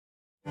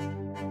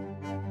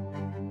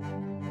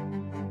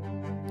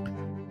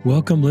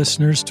Welcome,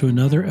 listeners, to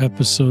another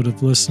episode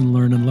of Listen,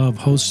 Learn, and Love,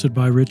 hosted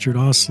by Richard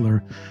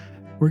Ostler.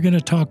 We're going to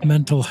talk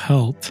mental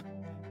health.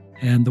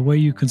 And the way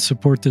you can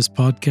support this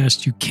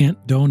podcast, you can't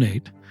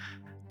donate,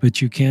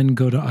 but you can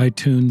go to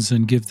iTunes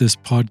and give this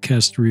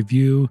podcast a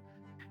review.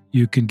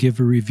 You can give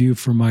a review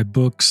for my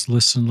books,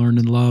 Listen, Learn,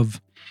 and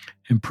Love.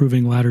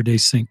 Improving Latter-day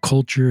Saint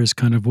Culture is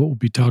kind of what we'll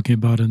be talking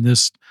about in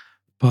this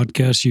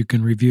podcast. You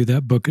can review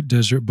that book at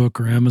Desert Book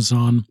or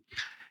Amazon.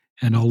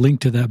 And I'll link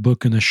to that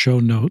book in the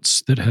show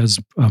notes that has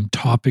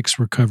topics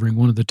we're covering.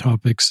 One of the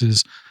topics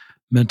is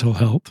mental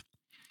health.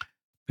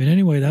 But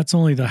anyway, that's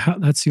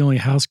the only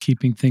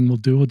housekeeping thing we'll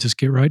do. We'll just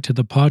get right to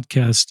the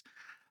podcast.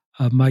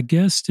 My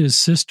guest is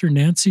Sister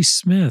Nancy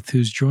Smith,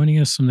 who's joining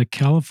us from the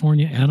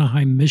California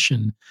Anaheim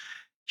Mission.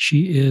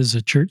 She is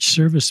a church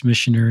service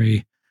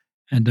missionary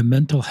and a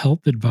mental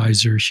health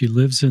advisor. She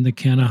lives in the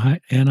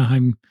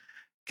Anaheim,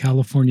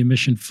 California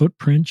Mission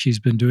footprint. She's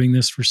been doing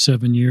this for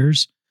 7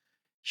 years.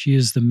 She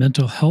is the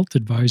mental health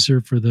advisor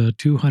for the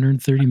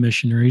 230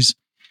 missionaries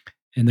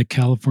in the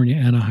California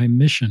Anaheim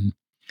Mission.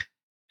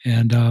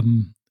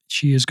 And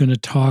she is going to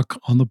talk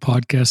on the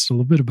podcast a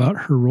little bit about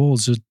her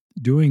roles of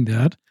doing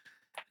that.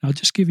 I'll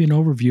just give you an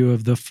overview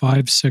of the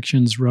 5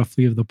 sections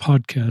roughly of the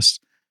podcast.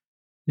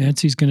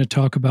 Nancy's going to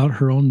talk about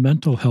her own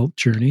mental health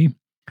journey.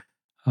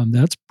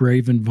 That's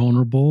brave and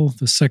vulnerable.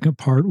 The second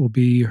part will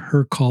be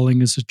her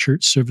calling as a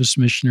church service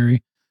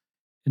missionary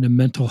in a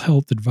mental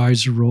health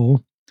advisor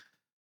role.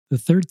 The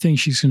third thing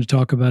she's going to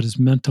talk about is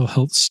mental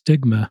health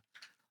stigma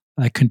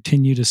I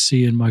continue to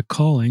see in my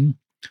calling.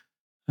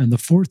 And the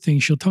fourth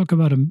thing, she'll talk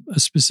about a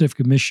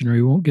specific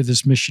missionary. We won't give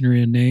this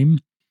missionary a name,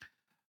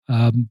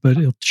 but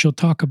she'll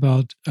talk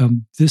about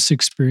this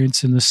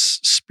experience in the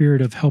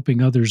spirit of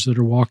helping others that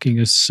are walking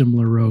a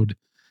similar road.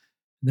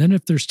 Then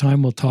if there's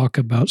time, we'll talk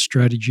about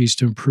strategies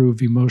to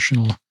improve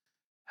emotional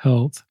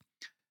health.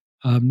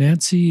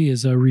 Nancy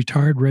is a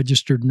retired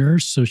registered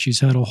nurse, so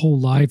she's had a whole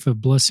life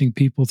of blessing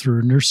people through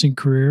her nursing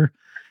career.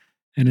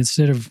 And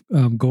instead of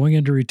going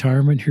into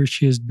retirement, here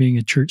she is being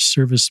a church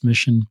service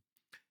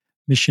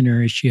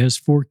missionary. She has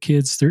 4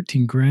 kids,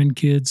 13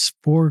 grandkids,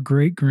 4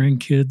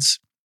 great-grandkids,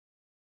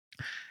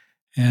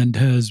 and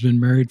has been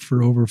married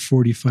for over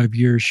 45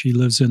 years. She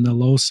lives in the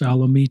Los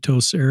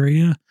Alamitos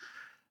area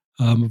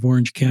of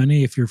Orange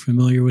County, if you're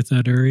familiar with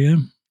that area.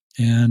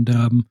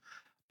 And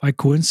by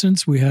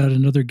coincidence, we had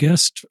another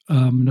guest,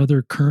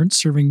 another current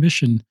serving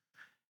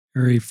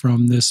missionary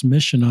from this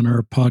mission on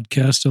our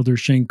podcast. Elder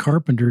Shane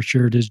Carpenter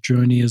shared his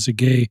journey as a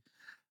gay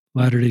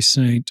Latter-day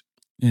Saint.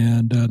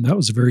 And that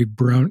was a very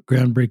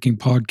groundbreaking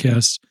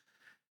podcast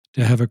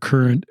to have a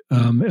current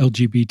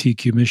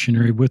LGBTQ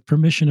missionary, with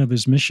permission of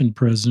his mission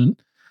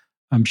president,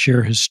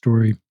 share his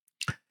story.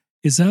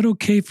 Is that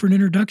okay for an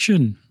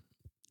introduction,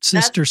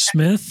 Sister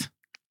Smith?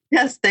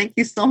 Yes, thank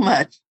you so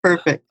much.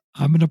 Perfect.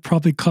 I'm going to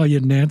probably call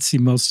you Nancy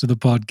most of the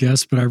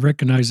podcast, but I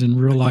recognize in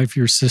real life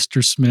you're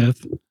Sister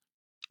Smith.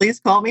 Please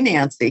call me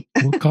Nancy.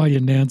 We'll call you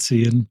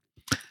Nancy. And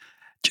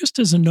just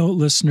as a note,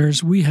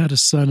 listeners, we had a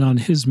son on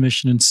his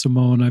mission in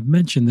Samoa, and I've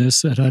mentioned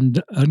this, at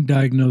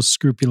undiagnosed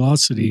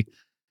scrupulosity.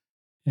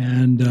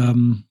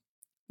 And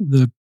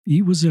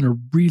he was in a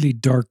really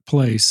dark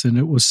place, and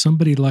it was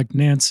somebody like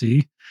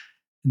Nancy,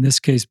 in this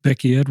case,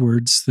 Becky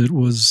Edwards, that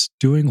was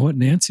doing what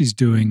Nancy's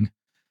doing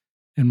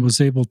and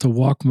was able to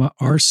walk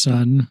our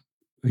son,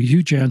 a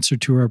huge answer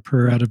to our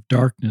prayer, out of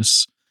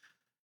darkness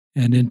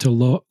and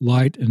into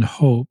light and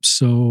hope.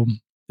 So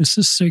this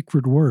is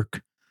sacred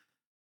work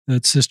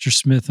that Sister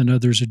Smith and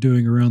others are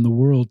doing around the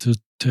world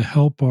to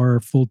help our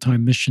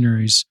full-time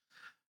missionaries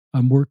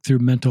work through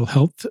mental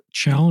health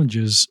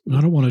challenges. And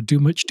I don't want to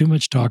do too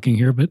much talking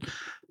here, but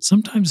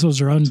sometimes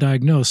those are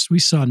undiagnosed. We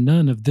saw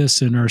none of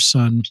this in our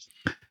son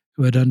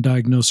who had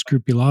undiagnosed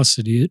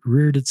scrupulosity. It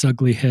reared its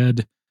ugly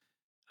head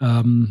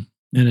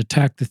and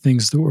attack the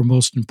things that were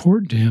most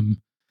important to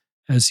him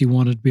as he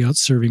wanted to be out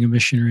serving a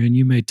missionary. And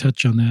you may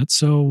touch on that.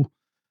 So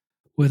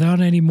without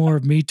any more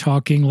of me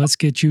talking, let's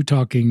get you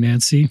talking,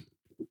 Nancy.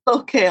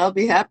 Okay, I'll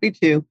be happy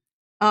to.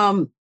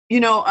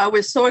 I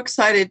was so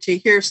excited to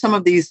hear some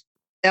of these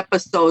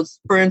episodes.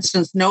 For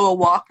instance, Noah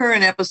Walker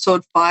in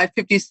episode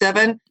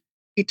 557,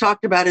 he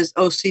talked about his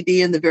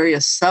OCD and the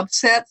various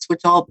subsets,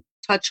 which I'll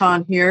touch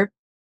on here.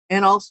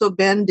 And also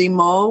Ben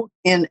DeMo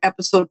in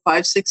episode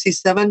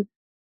 567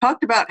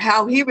 talked about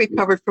how he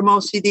recovered from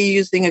OCD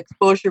using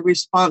exposure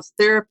response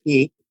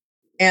therapy.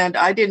 And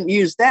I didn't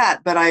use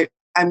that, but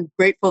I'm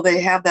grateful they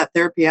have that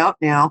therapy out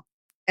now.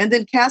 And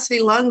then Cassie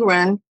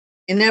Lundgren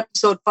in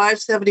episode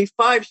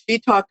 575, she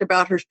talked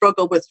about her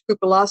struggle with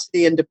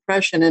scrupulosity and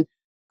depression. And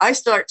I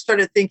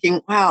started thinking,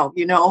 wow,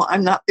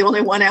 I'm not the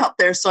only one out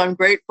there. So I'm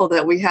grateful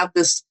that we have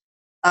this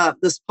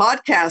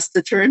podcast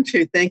to turn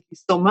to. Thank you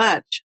so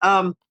much.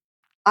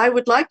 I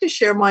would like to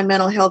share my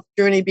mental health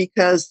journey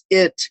because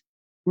it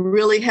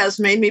really has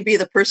made me be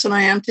the person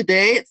I am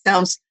today. It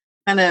sounds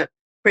kind of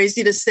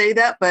crazy to say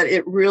that, but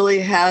it really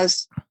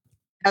has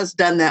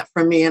done that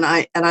for me. And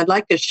I'd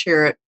like to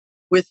share it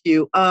with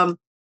you.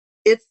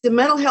 It's the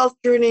mental health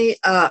journey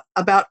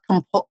about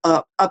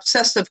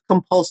obsessive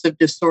compulsive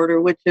disorder,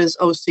 which is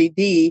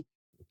OCD.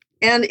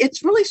 And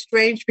it's really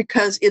strange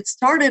because it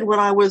started when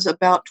I was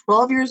about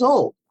 12 years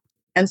old.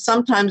 And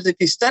sometimes if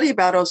you study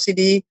about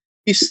OCD,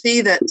 you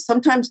see that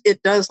sometimes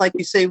it does, like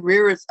you say,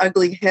 rear its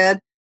ugly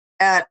head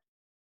at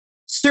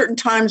certain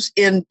times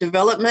in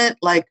development,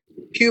 like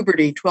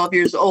puberty, 12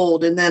 years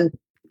old. And then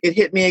it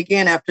hit me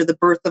again after the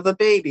birth of a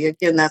baby.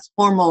 Again, that's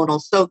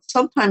hormonal. So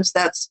sometimes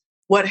that's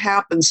what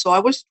happens. So I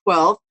was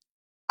 12.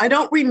 I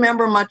don't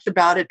remember much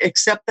about it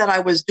except that I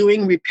was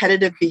doing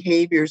repetitive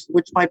behaviors,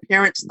 which my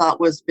parents thought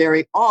was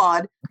very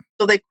odd.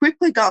 So they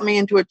quickly got me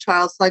into a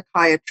child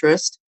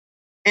psychiatrist.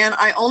 And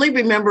I only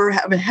remember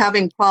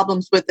having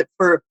problems with it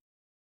for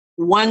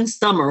one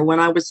summer when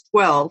I was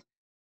 12.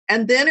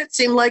 And then it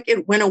seemed like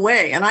it went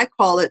away. And I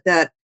call it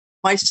that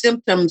my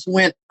symptoms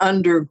went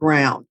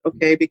underground,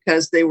 okay,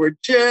 because they were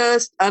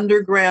just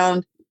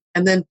underground.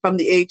 And then from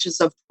the ages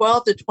of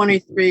 12 to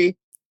 23,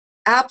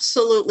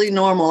 absolutely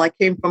normal. I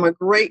came from a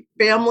great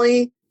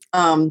family.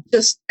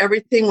 Just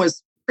everything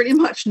was pretty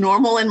much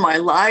normal in my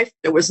life.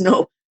 There was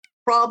no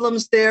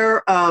problems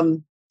there.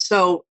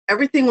 So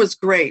everything was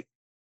great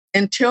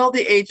until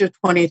the age of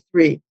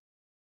 23.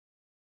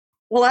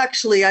 Well,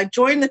 actually, I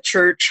joined the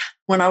church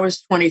when I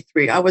was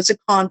 23. I was a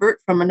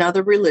convert from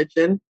another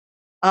religion.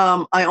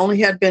 I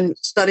only had been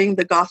studying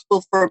the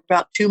gospel for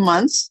about 2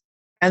 months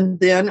and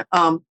then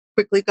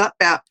quickly got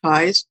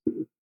baptized.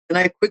 And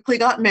I quickly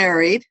got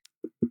married.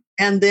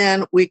 And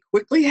then we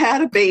quickly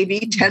had a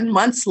baby 10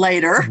 months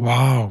later.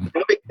 Wow.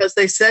 Because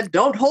they said,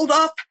 don't hold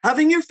off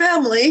having your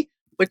family,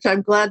 which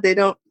I'm glad they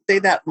don't say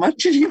that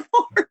much anymore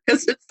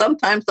because it's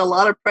sometimes a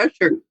lot of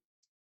pressure.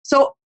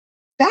 So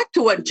back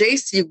to what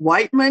J.C.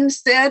 Whiteman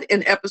said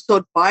in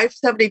episode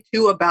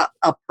 572 about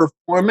a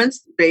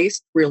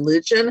performance-based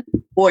religion.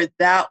 Boy,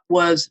 that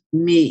was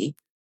me.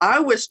 I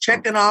was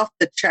checking off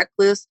the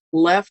checklist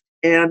left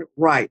and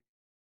right.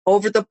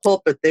 Over the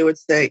pulpit, they would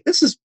say,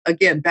 this is,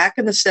 again, back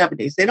in the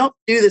 70s. They don't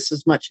do this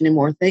as much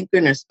anymore, thank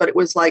goodness. But it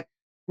was like,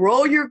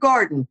 grow your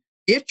garden,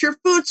 get your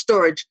food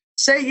storage,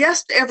 say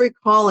yes to every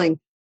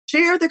calling,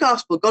 share the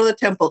gospel, go to the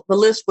temple. The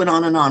list went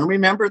on and on.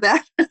 Remember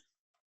that?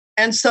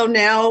 And so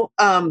now,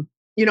 I'm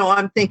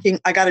thinking,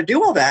 I got to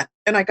do all that.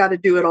 And I got to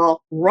do it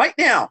all right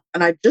now.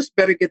 And I just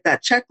better get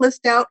that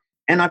checklist out.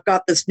 And I've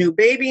got this new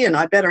baby, and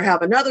I better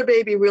have another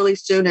baby really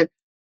soon. And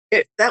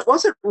that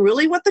wasn't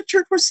really what the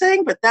church was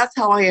saying, but that's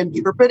how I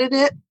interpreted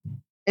it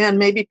and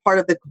maybe part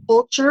of the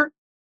culture.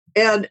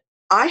 And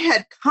I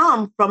had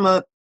come from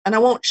and I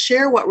won't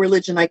share what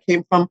religion I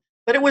came from,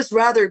 but it was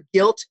rather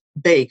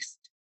guilt-based.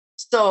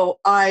 So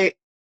I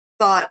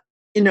thought,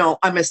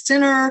 I'm a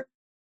sinner.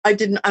 I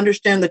didn't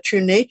understand the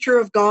true nature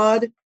of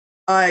God.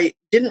 I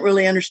didn't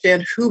really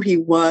understand who he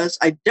was.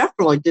 I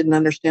definitely didn't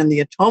understand the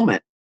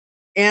atonement.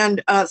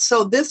 And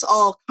so this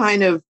all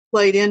kind of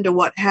played into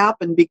what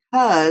happened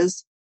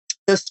because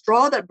the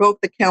straw that broke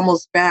the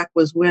camel's back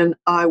was when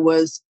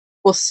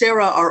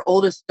Sarah, our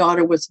oldest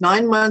daughter, was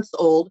 9 months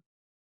old.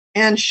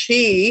 And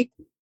she,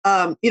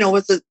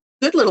 was a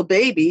good little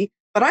baby,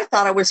 but I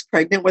thought I was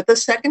pregnant with a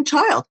second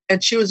child.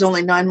 And she was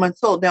only 9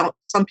 months old. Now,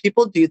 some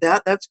people do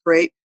that. That's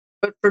great.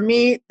 But for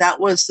me, that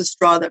was the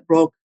straw that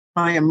broke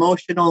my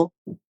emotional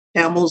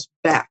camel's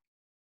back.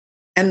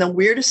 And the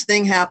weirdest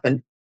thing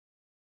happened.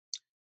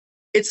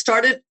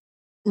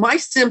 My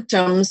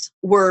symptoms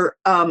were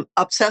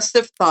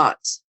obsessive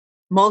thoughts,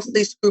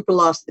 mostly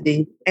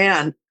scrupulosity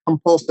and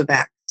compulsive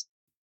acts.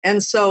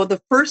 And so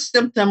the first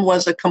symptom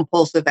was a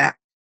compulsive act.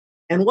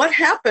 And what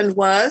happened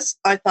was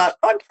I thought,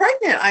 I'm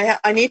pregnant.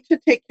 I need to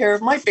take care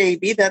of my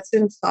baby that's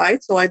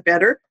inside, so I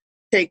better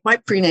take my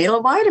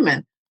prenatal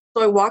vitamin.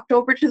 So I walked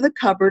over to the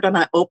cupboard and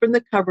I opened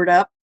the cupboard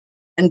up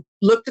and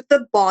looked at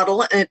the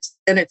bottle and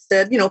it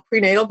said,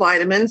 prenatal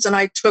vitamins. And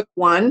I took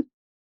one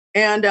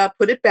and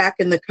put it back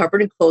in the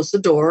cupboard and closed the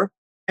door.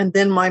 And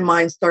then my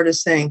mind started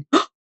saying,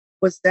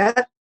 was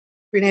that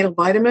prenatal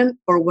vitamin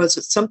or was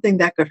it something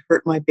that could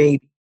hurt my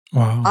baby?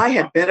 Wow. I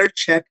had better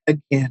check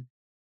again.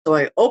 So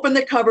I opened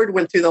the cupboard,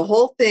 went through the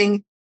whole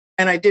thing,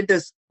 and I did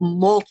this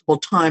multiple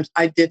times.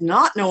 I did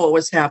not know what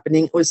was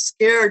happening. I was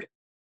scared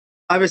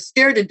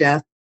to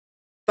death,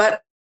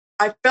 but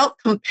I felt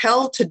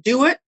compelled to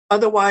do it.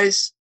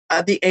 Otherwise,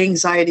 the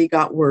anxiety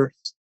got worse.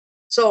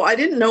 So I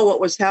didn't know what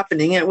was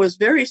happening. It was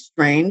very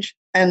strange.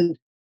 And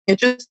it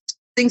just,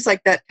 things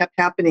like that kept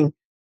happening.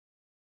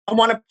 I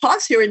want to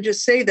pause here and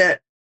just say that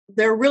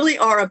there really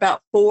are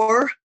about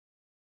 4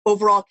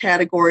 overall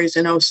categories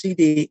in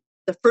OCD.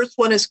 The first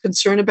one is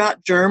concern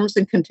about germs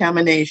and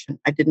contamination.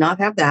 I did not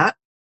have that.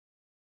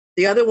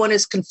 The other one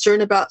is concern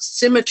about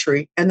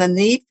symmetry and the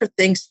need for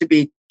things to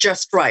be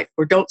just right,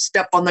 or don't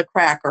step on the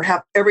crack, or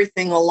have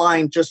everything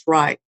aligned just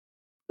right.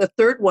 The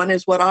third one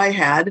is what I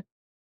had,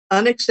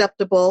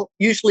 unacceptable,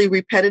 usually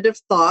repetitive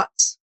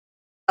thoughts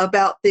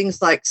about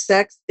things like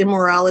sex,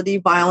 immorality,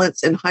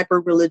 violence, and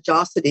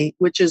hyper-religiosity,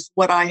 which is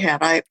what I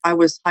had. I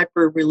was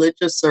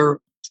hyper-religious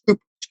or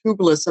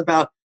scrupulous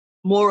about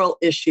moral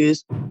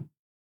issues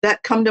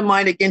that come to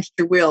mind against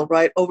your will,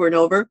 right, over and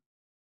over.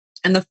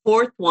 And the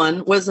fourth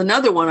one was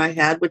another one I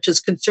had, which is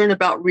concern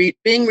about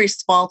being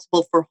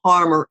responsible for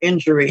harm or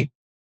injury.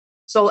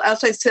 So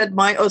as I said,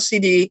 my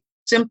OCD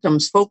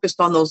symptoms focused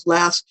on those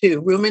last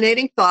two,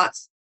 ruminating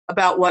thoughts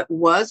about what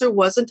was or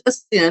wasn't a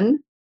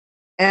sin,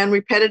 and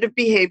repetitive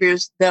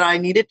behaviors that I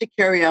needed to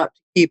carry out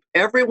to keep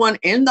everyone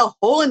in the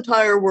whole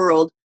entire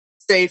world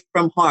safe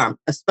from harm,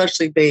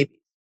 especially babies.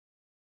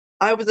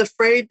 I was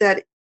afraid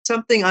that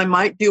something I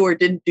might do or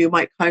didn't do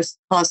might cause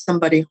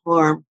somebody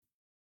harm.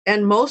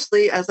 And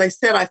mostly, as I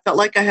said, I felt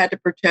like I had to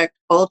protect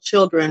all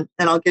children.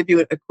 And I'll give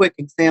you a quick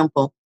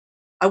example.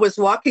 I was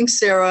walking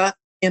Sarah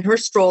in her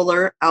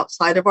stroller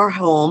outside of our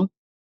home.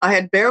 I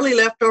had barely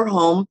left our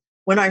home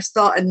when I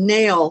saw a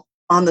nail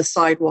on the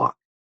sidewalk.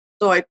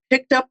 So I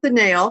picked up the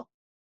nail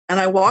and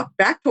I walked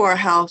back to our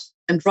house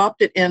and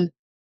dropped it in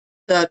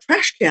the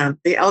trash can,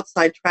 the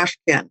outside trash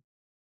can,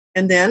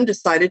 and then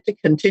decided to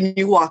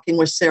continue walking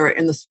with Sarah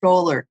in the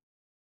stroller.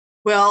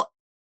 Well,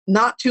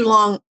 not too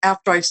long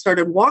after I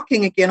started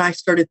walking again, I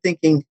started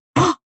thinking,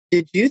 oh,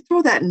 did you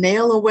throw that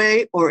nail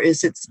away or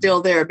is it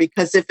still there?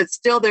 Because if it's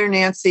still there,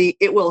 Nancy,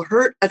 it will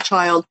hurt a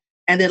child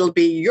and it'll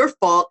be your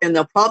fault and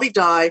they'll probably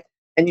die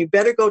and you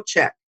better go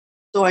check.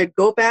 So I'd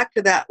go back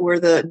to that where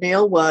the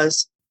nail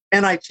was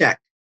and I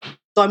checked.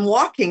 So I'm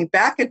walking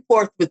back and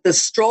forth with the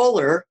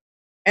stroller,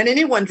 and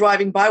anyone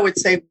driving by would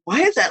say,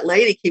 why does that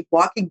lady keep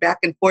walking back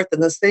and forth in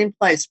the same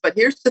place? But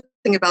here's the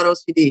thing about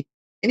OCD.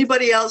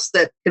 Anybody else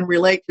that can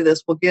relate to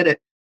this will get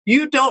it.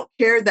 You don't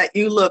care that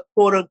you look,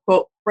 quote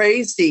unquote,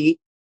 crazy.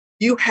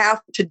 You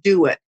have to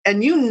do it.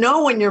 And you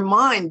know in your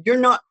mind, you're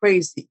not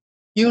crazy.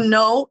 You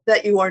know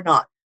that you are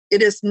not.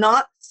 It is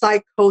not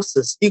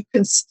psychosis.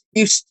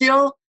 You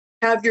still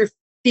have your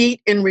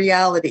feet in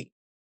reality.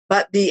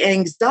 But the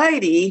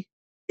anxiety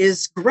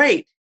is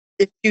great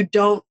if you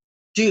don't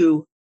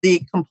do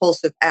the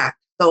compulsive act.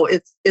 So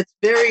it's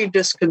very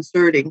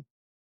disconcerting.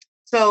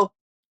 So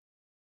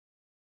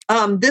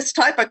this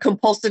type of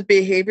compulsive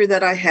behavior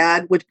that I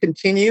had would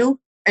continue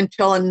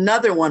until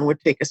another one would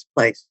take its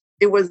place.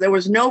 There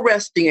was no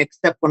resting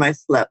except when I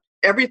slept.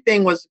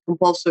 Everything was a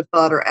compulsive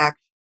thought or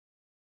action.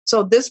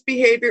 So this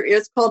behavior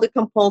is called a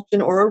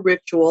compulsion or a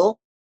ritual.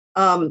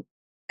 And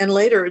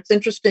later, it's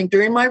interesting,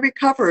 during my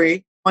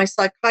recovery, my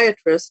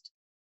psychiatrist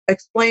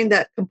explained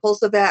that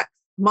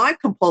my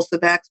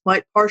compulsive acts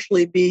might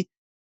partially be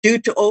due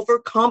to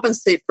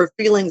overcompensate for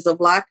feelings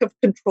of lack of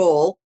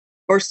control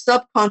or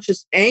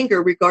subconscious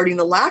anger regarding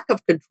the lack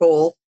of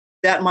control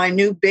that my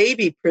new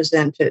baby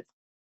presented.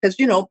 Because,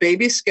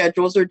 baby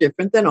schedules are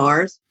different than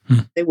ours.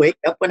 They wake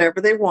up whenever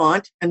they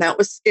want, and that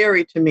was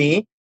scary to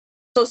me.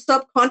 So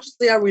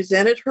subconsciously, I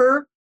resented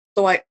her.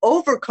 So I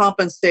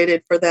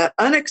overcompensated for that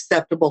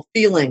unacceptable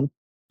feeling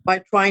by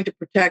trying to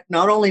protect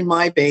not only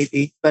my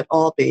baby, but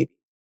all babies.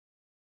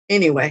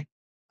 Anyway,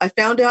 I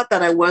found out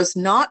that I was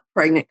not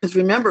pregnant because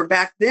remember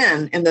back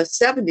then in the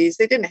 70s,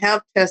 they didn't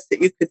have tests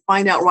that you could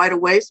find out right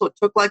away. So it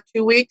took like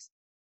 2 weeks.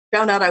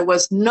 Found out I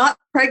was not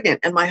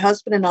pregnant. And my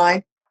husband and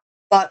I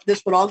thought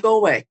this would all go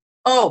away.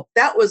 Oh,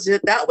 that was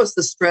it. That was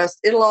the stress.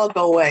 It'll all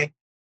go away.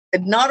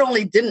 It not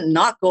only didn't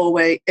not go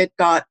away, it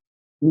got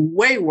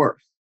way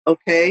worse.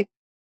 Okay.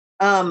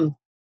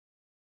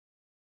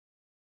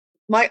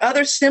 My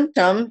other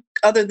symptom,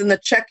 other than the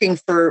checking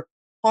for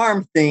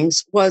harm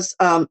things, was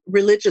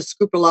religious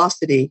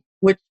scrupulosity,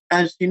 which,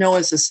 as you know,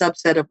 is a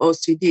subset of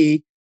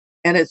OCD.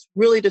 And it's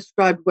really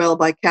described well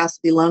by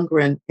Cassidy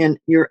Lundgren in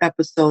your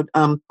episode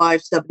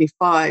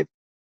 575.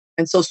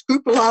 And so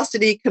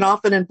scrupulosity can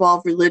often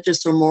involve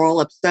religious or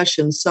moral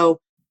obsession. So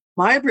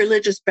my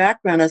religious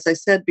background, as I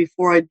said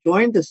before I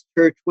joined this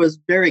church, was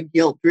very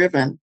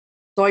guilt-driven.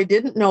 So I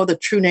didn't know the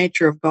true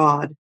nature of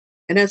God.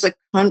 And as a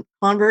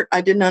convert,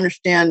 I didn't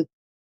understand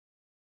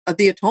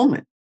the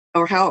atonement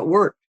or how it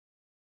worked.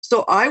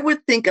 So I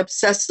would think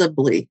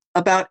obsessively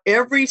about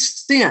every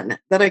sin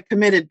that I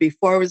committed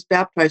before I was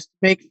baptized to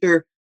make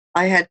sure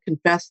I had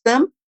confessed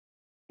them.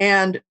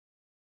 And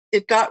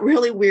it got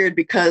really weird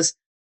because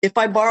if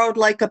I borrowed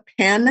like a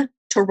pen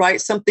to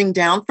write something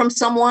down from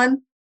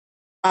someone,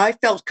 I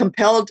felt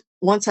compelled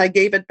once I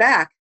gave it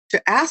back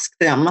to ask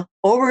them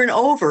over and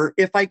over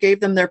if I gave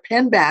them their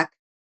pen back,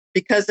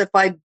 because if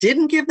I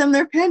didn't give them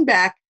their pen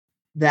back,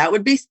 that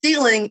would be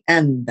stealing,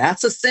 and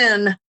that's a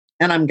sin,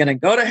 and I'm going to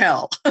go to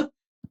hell.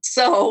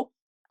 So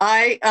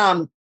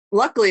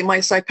luckily my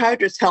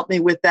psychiatrist helped me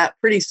with that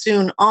pretty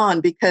soon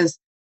on, because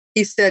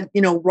he said,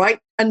 write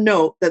a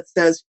note that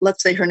says,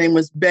 let's say her name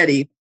was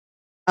Betty.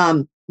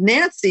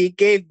 Nancy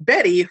gave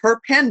Betty her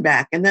pen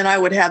back, and then I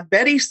would have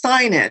Betty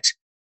sign it.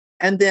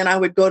 And then I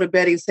would go to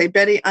Betty and say,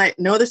 Betty, I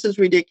know this is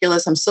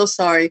ridiculous. I'm so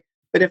sorry.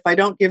 But if I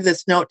don't give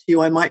this note to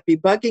you, I might be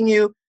bugging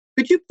you.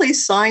 Could you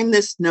please sign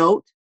this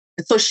note?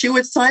 And so she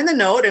would sign the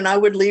note and I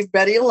would leave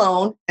Betty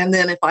alone. And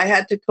then if I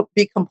had to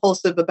be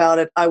compulsive about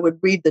it, I would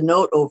read the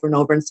note over and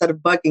over instead of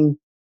bugging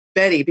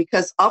Betty.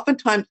 Because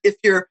oftentimes if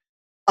your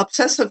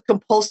obsessive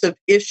compulsive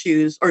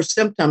issues or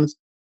symptoms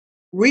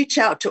reach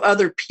out to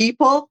other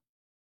people,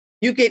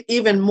 you get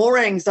even more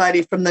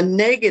anxiety from the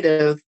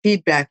negative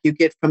feedback you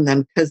get from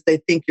them because they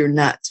think you're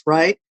nuts,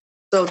 right?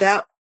 So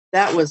that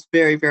that was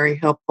very, very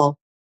helpful.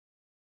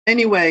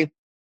 Anyway,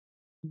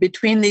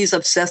 between these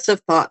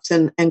obsessive thoughts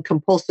and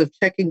compulsive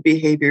checking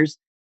behaviors,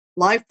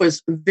 life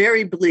was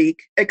very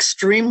bleak,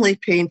 extremely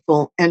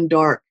painful, and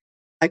dark.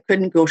 I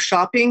couldn't go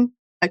shopping.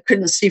 I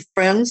couldn't see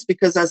friends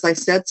because, as I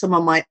said, some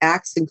of my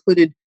acts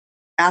included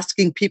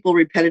asking people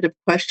repetitive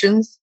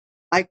questions.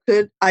 I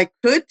could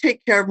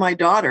take care of my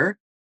daughter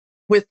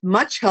with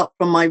much help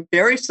from my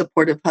very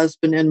supportive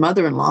husband and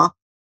mother-in-law,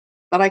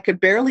 but I could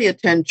barely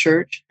attend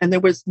church, and there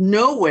was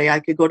no way I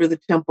could go to the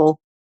temple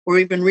or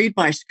even read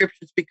my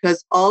scriptures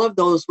because all of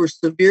those were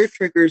severe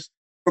triggers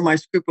for my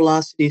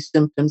scrupulosity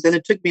symptoms. And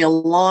it took me a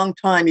long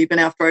time, even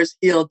after I was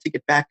healed, to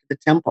get back to the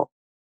temple,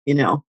 you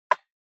know.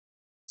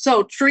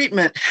 So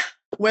treatment,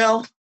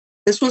 well,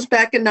 this was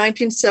back in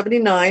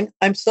 1979.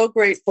 I'm so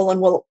grateful and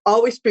will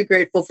always be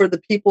grateful for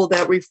the people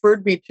that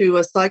referred me to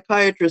a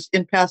psychiatrist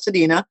in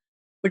Pasadena,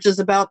 which is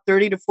about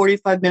 30 to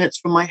 45 minutes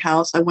from my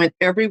house. I went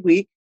every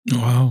week.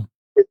 Wow.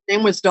 His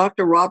name was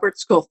Dr. Robert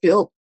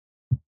Schofield,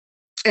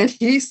 and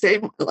he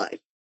saved my life.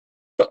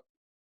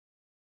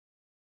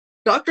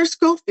 Dr.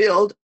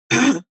 Schofield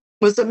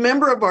was a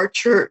member of our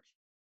church.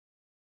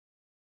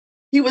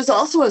 He was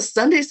also a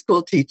Sunday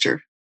school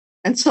teacher,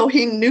 and so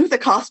he knew the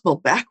gospel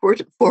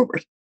backward and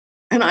forward.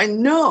 And I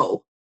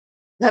know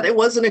that it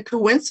wasn't a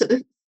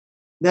coincidence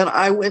that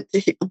I went to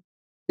him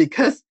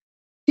because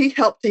he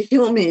helped to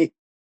heal me,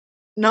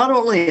 not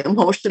only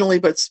emotionally,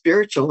 but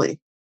spiritually.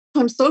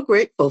 I'm so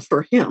grateful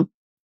for him.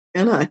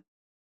 And I'm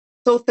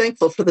so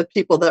thankful for the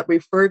people that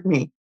referred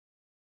me.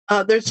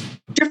 There's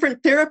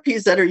different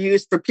therapies that are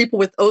used for people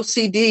with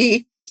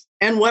OCD.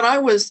 And what I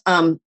was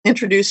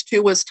introduced to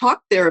was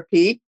talk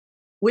therapy,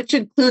 which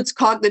includes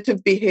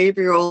cognitive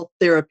behavioral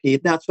therapy.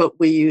 That's what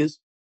we use.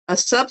 A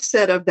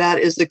subset of that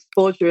is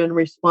exposure and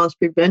response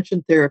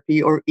prevention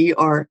therapy, or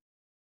ERP,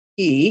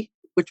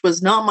 which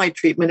was not my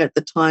treatment at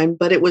the time,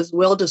 but it was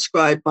well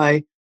described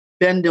by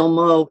Ben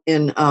Dilmo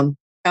in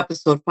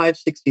episode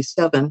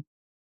 567.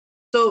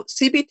 So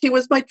CBT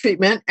was my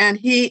treatment, and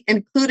he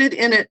included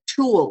in it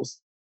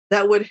tools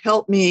that would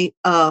help me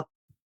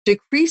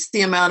decrease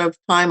the amount of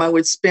time I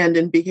would spend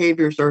in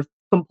behaviors or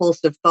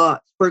compulsive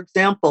thoughts. For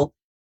example,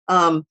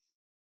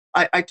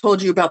 I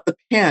told you about the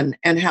pen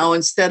and how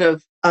instead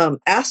of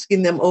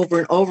asking them over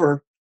and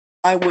over,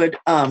 I would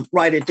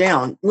write it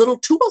down. Little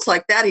tools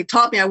like that he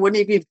taught me I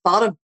wouldn't even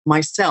thought of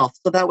myself.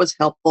 So that was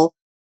helpful.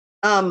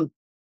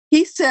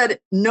 He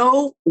said,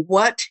 no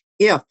what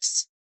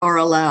ifs are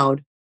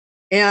allowed.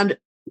 And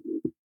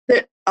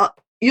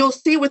you'll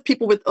see with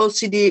people with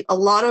OCD, a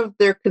lot of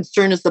their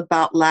concern is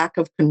about lack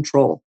of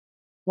control,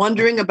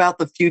 wondering about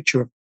the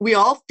future. We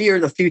all fear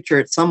the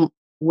future in some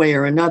way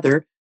or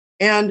another.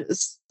 And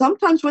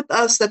sometimes with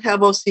us that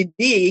have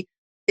OCD,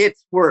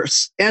 it's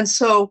worse. And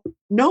so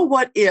no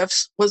what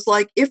ifs was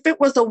like, if it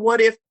was a what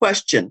if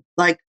question,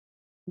 like,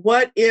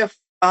 what if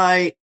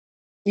I,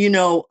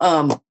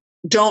 what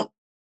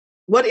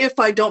if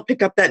I don't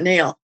pick up that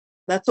nail?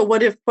 That's a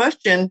what if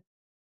question,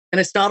 and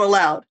it's not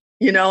allowed,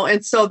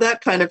 and so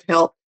that kind of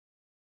helped.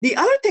 The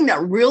other thing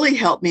that really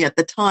helped me at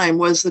the time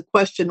was the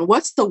question,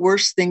 what's the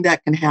worst thing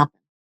that can happen?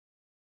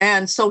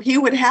 And so he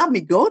would have me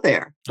go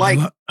there. Like,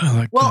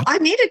 well, I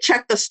need to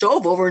check the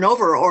stove over and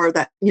over, or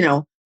that,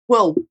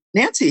 well,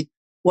 Nancy,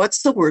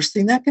 what's the worst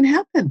thing that can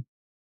happen?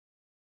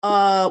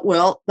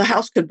 Well, the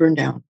house could burn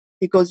down.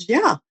 He goes,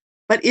 yeah.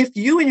 But if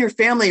you and your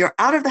family are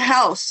out of the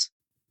house,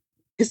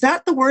 is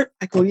that the word?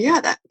 I go,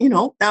 yeah, that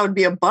would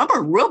be a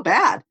bummer, real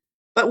bad,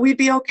 but we'd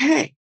be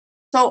okay.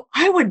 So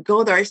I would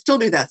go there. I still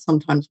do that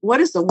sometimes.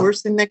 What is the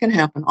worst thing that can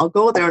happen? I'll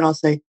go there and I'll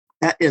say,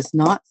 that is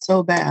not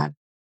so bad.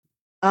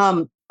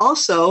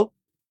 Also,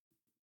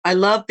 I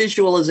love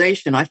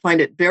visualization. I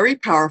find it very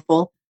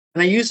powerful,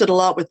 and I use it a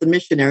lot with the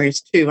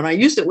missionaries too. And I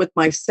use it with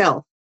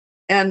myself.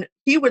 And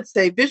he would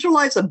say,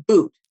 visualize a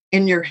boot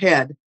in your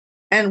head.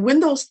 And when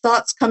those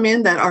thoughts come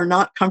in that are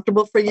not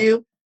comfortable for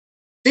you,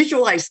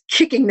 visualize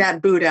kicking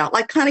that boot out,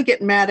 like kind of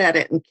get mad at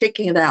it and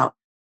kicking it out.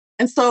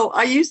 And so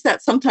I use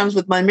that sometimes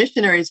with my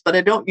missionaries, but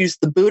I don't use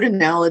the boot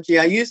analogy.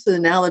 I use the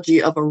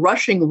analogy of a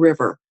rushing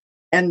river.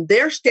 And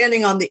they're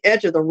standing on the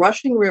edge of the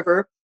rushing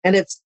river, and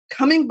it's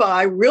coming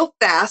by real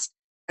fast.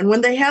 And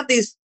when they have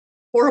these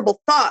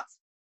horrible thoughts,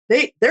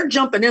 they're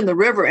jumping in the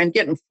river and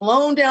getting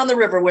flown down the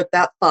river with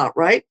that thought,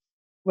 right?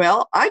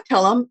 Well, I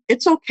tell them,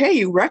 it's okay.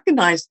 You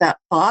recognize that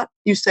thought.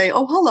 You say,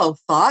 oh, hello,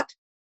 thought,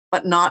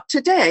 but not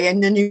today.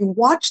 And then you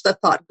watch the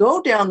thought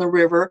go down the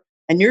river,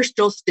 and you're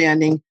still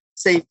standing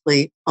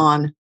safely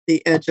on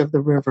the edge of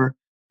the river.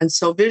 And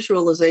so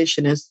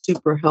visualization is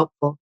super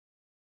helpful.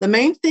 The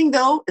main thing,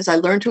 though, is I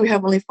learned who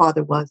Heavenly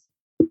Father was.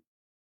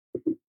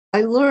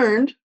 I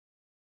learned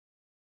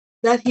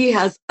that He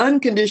has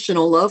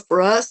unconditional love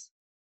for us,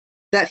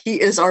 that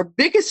He is our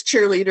biggest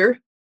cheerleader,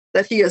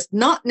 that He is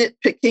not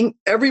nitpicking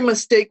every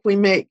mistake we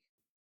make,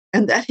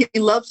 and that He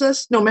loves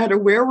us no matter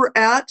where we're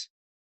at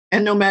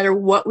and no matter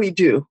what we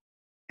do.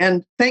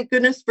 And thank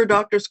goodness for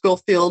Dr.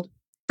 Schofield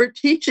for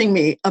teaching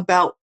me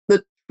about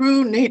the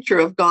true nature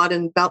of God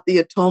and about the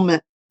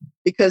atonement,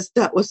 because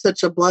that was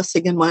such a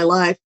blessing in my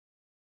life.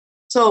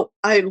 So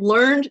I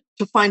learned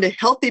to find a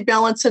healthy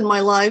balance in my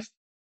life.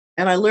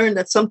 And I learned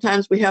that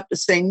sometimes we have to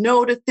say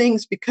no to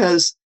things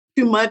because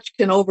too much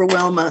can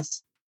overwhelm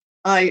us.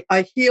 I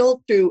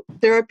healed through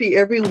therapy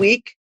every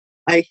week.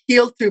 I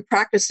healed through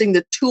practicing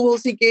the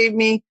tools he gave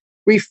me,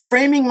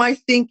 reframing my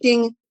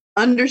thinking,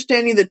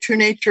 understanding the true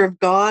nature of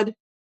God,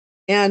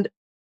 and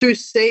through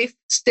safe,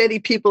 steady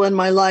people in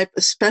my life,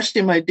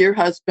 especially my dear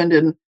husband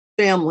and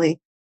family,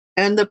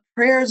 and the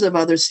prayers of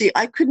others. See,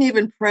 I couldn't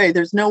even pray.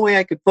 There's no way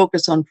I could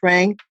focus on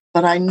praying,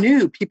 but I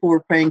knew people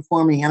were praying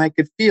for me, and I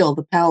could feel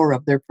the power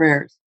of their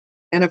prayers.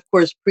 And of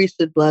course,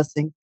 priesthood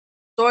blessing.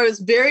 So I was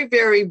very,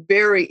 very,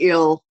 very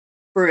ill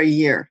for a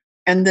year.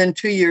 And then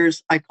 2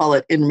 years, I call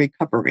it in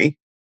recovery.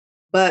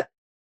 But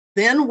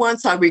then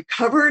once I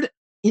recovered,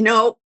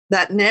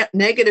 that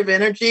negative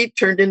energy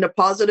turned into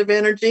positive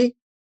energy.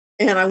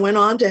 And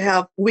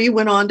we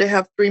went on to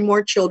have 3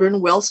 more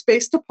children, well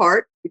spaced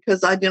apart,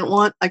 because I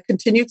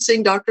continued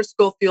seeing Dr.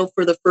 Schofield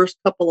for the first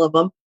couple of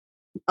them.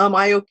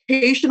 I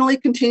occasionally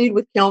continued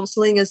with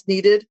counseling as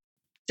needed,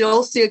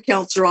 still see a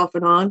counselor off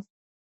and on,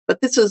 but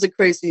this is a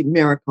crazy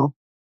miracle.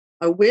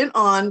 I went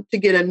on to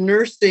get a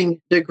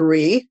nursing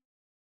degree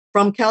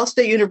from Cal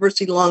State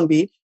University, Long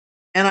Beach,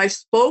 and I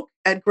spoke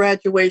at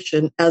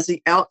graduation as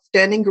the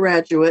outstanding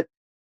graduate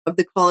of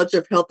the College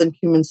of Health and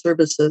Human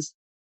Services.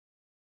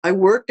 I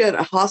worked at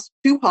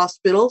 2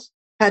 hospitals,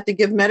 had to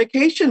give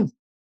medication.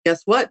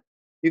 Guess what?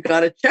 You got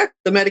to check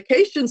the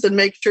medications and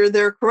make sure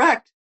they're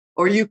correct,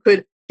 or you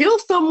could kill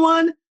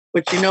someone,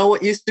 which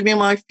what used to be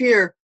my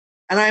fear.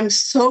 And I'm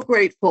so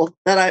grateful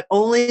that I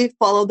only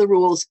followed the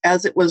rules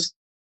as it was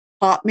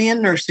taught me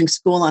in nursing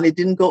school, and I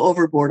didn't go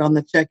overboard on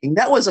the checking.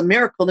 That was a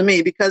miracle to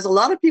me, because a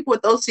lot of people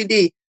with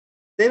OCD,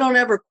 they don't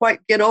ever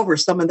quite get over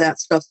some of that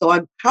stuff.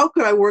 So how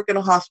could I work in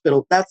a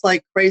hospital? That's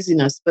like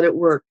craziness, but it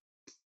worked.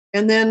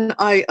 And then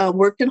I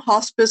worked in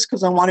hospice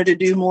because I wanted to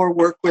do more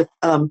work with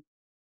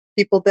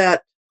people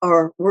that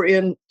were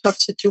in tough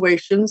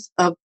situations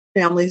of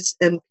families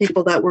and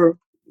people that were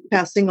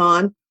passing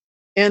on.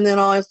 And then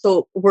I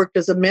also worked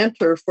as a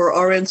mentor for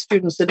RN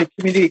students at a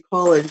community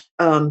college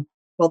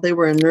while they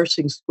were in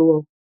nursing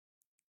school.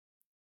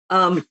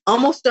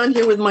 Almost done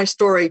here with my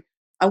story.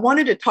 I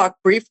wanted to talk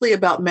briefly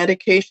about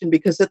medication,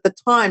 because at the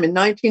time in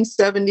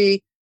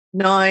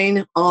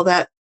 1979, all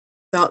that,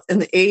 about in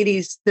the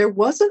 80s, there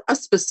wasn't a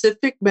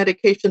specific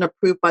medication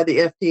approved by the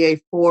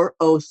FDA for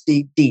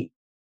OCD.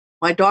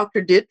 My doctor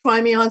did try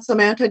me on some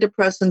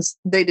antidepressants.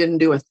 They didn't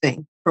do a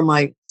thing for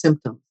my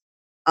symptoms.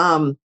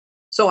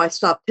 So I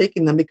stopped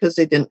taking them because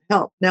they didn't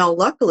help. Now,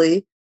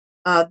 luckily,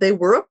 they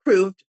were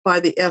approved by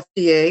the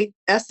FDA.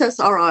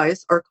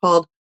 SSRIs are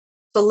called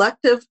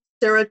selective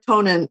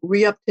serotonin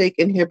reuptake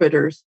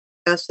inhibitors,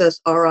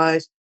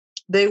 SSRIs.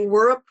 They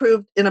were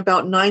approved in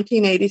about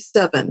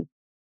 1987,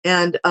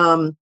 and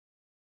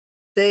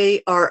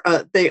they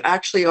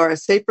actually are a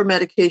safer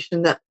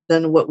medication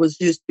than what was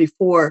used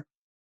before.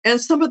 And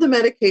some of the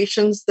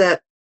medications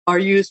that are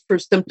used for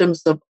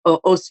symptoms of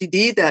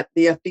OCD that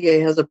the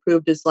FDA has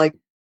approved is like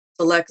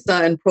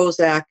Celexa and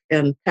Prozac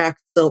and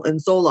Paxil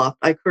and Zoloft.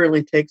 I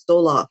currently take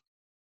Zoloft.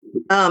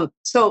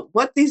 So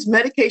what these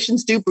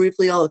medications do,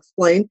 briefly I'll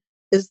explain,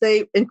 is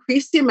they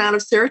increase the amount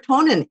of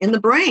serotonin in the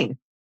brain.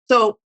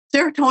 So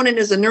serotonin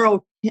is a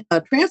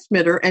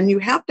neurotransmitter, and you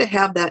have to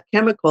have that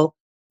chemical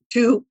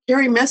to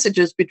carry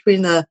messages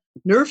between the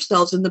nerve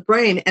cells in the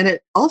brain, and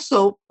it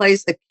also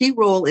plays a key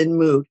role in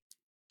mood.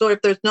 So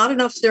if there's not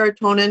enough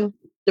serotonin,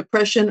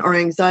 depression or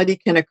anxiety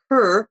can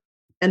occur,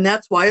 and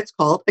that's why it's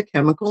called a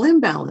chemical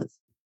imbalance.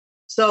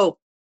 So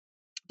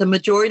the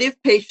majority of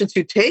patients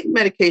who take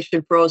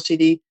medication for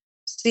OCD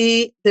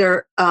see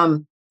their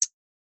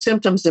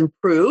symptoms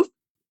improve.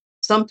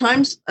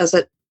 Sometimes, as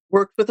it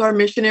works with our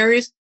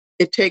missionaries,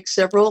 it takes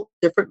several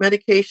different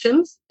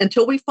medications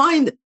until we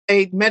find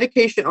a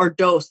medication or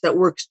dose that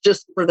works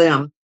just for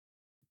them.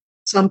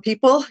 Some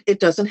people, it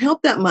doesn't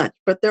help that much,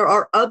 but there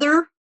are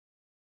other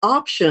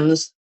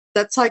options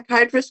that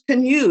psychiatrists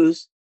can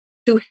use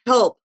to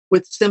help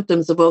with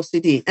symptoms of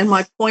OCD. And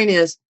my point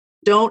is,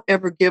 don't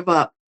ever give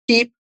up.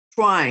 Keep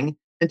trying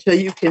until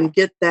you can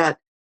get that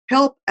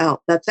help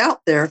out that's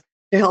out there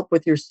to help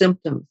with your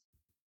symptoms.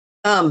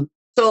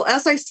 So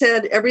as I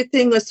said,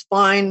 everything was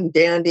fine,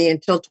 dandy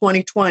until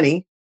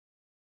 2020.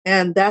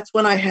 And that's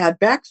when I had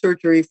back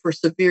surgery for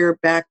severe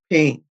back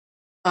pain.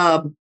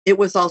 It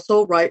was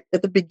also right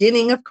at the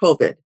beginning of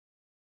COVID.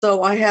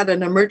 So I had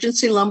an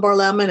emergency lumbar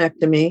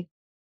laminectomy,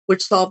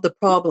 which solved the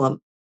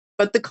problem.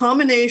 But the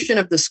combination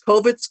of this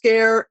COVID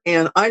scare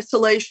and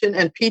isolation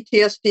and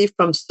PTSD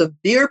from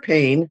severe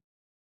pain,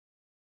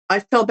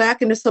 I fell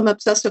back into some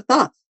obsessive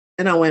thoughts.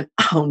 And I went,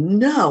 oh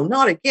no,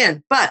 not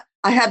again. But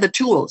I had the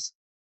tools.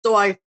 So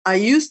I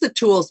used the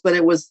tools, but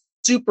it was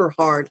super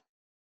hard.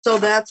 So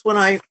that's when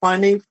I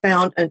finally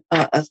found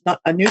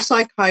a new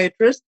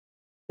psychiatrist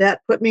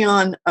that put me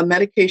on a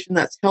medication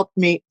that's helped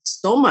me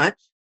so much.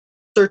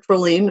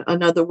 Sertraline,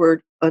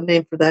 a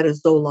name for that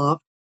is Zoloft.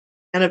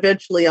 And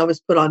eventually I was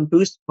put on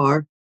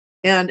Buspar,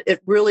 and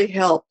it really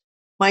helped.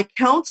 My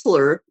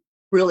counselor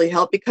really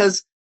helped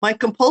because my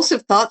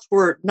compulsive thoughts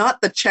were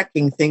not the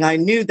checking thing. I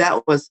knew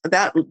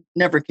that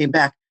never came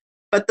back,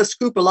 but the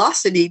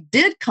scrupulosity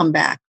did come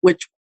back,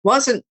 which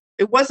wasn't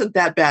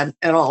that bad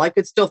at all. I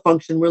could still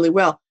function really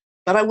well.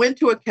 But I went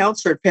to a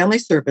counselor at Family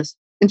Service,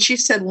 and she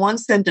said one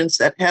sentence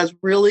that has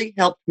really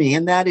helped me,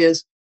 and that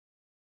is,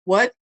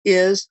 what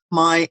is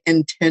my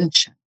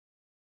intention?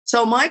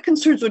 So my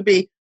concerns would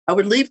be, I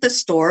would leave the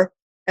store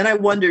and I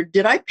wondered,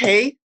 did I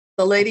pay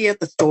the lady at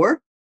the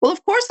store? Well,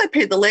 of course I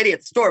paid the lady at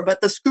the store,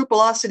 but the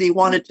scrupulosity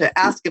wanted to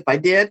ask if I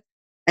did.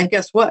 And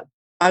guess what?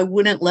 I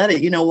wouldn't let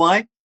it. You know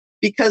why?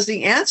 Because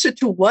the answer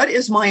to what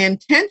is my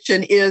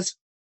intention is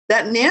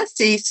that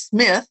Nancy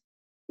Smith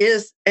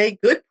is a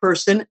good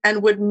person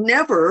and would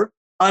never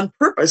on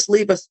purpose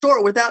leave a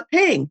store without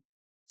paying.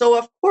 So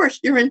of course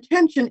your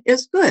intention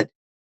is good.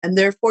 And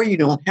therefore you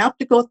don't have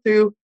to go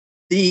through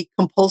the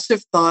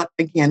compulsive thought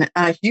again.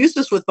 I use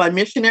this with my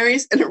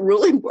missionaries and it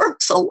really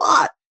works a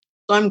lot.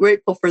 So I'm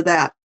grateful for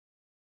that.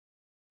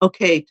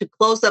 Okay, to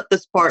close up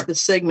this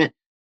segment,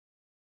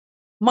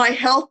 my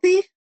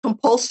healthy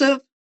compulsive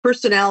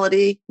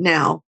personality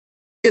now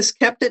is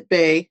kept at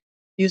bay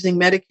using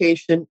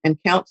medication and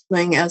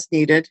counseling as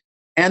needed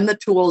and the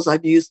tools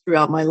I've used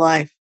throughout my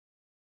life.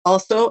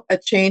 Also, a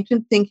change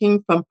in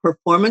thinking from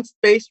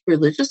performance-based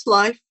religious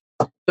life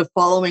to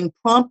following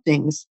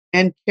promptings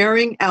and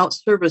carrying out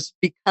service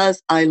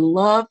because I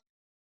love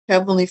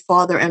Heavenly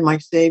Father and my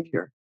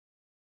Savior.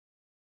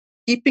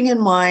 Keeping in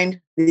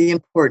mind the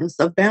importance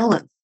of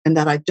balance and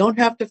that I don't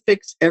have to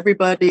fix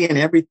everybody and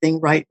everything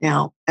right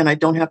now, and I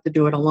don't have to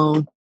do it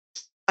alone.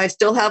 I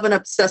still have an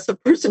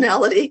obsessive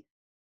personality,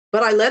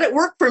 but I let it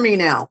work for me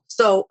now.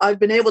 So I've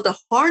been able to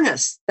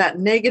harness that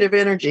negative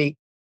energy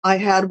I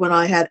had when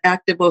I had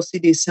active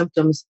OCD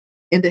symptoms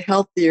into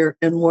healthier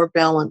and more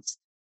balanced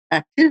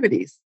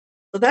activities.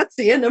 So that's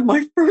the end of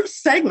my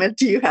first segment.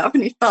 Do you have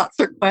any thoughts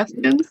or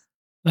questions?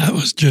 That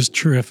was just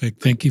terrific.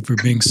 Thank you for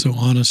being so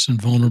honest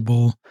and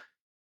vulnerable.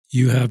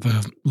 You have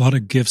a lot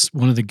of gifts.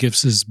 One of the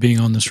gifts is being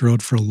on this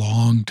road for a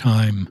long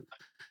time.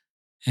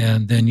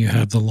 And then you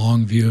have the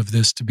long view of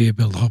this to be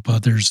able to help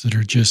others that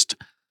are just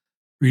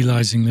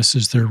realizing this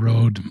is their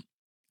road.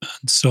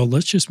 So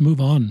let's just move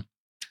on.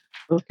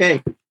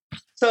 Okay.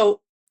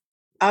 So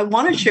I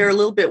want to share a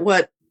little bit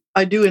what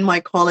I do in my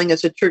calling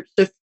as a church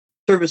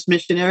service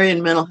missionary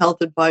and mental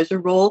health advisor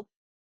role.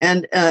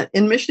 And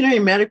in missionary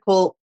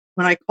medical,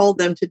 when I called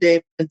them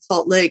today in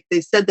Salt Lake,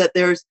 they said that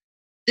there's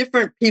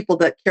different people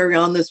that carry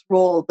on this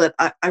role, but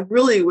I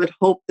really would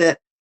hope that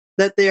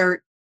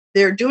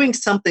they're doing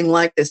something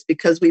like this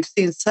because we've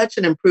seen such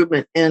an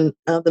improvement in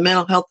the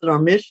mental health in our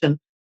mission.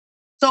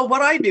 So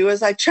what I do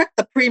is I check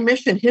the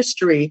pre-mission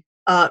history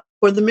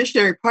for the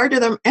missionary prior to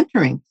them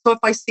entering. So if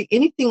I see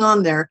anything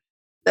on there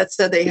that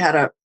said they had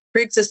a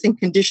pre-existing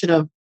condition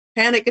of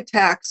panic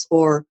attacks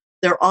or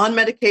they're on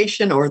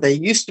medication or they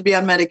used to be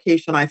on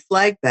medication, I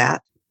flag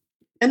that.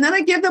 And then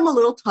I give them a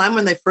little time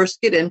when they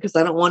first get in because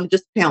I don't want to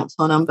just pounce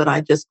on them, but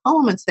I just call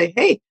them and say,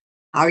 hey,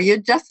 how are you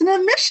adjusting a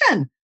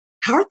mission?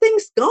 How are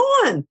things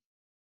going?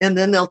 And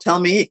then they'll tell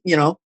me,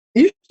 usually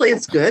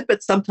it's good,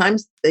 but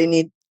sometimes they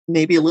need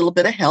maybe a little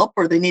bit of help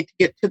or they need to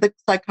get to the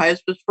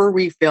psychiatrist for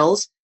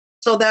refills.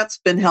 So that's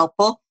been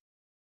helpful.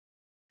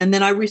 And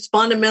then I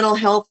respond to mental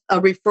health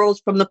referrals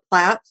from the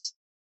Platts,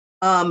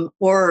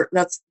 or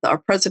that's our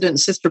president and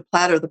sister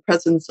Platt, or the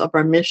presidents of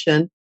our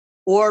mission,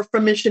 or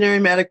from missionary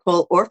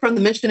medical, or from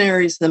the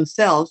missionaries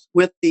themselves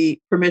with the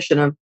permission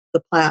of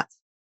the Platts.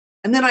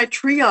 And then I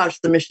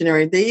triage the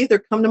missionary. They either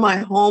come to my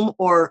home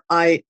or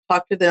I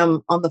talk to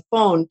them on the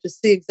phone to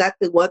see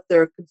exactly what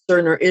their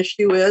concern or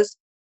issue is.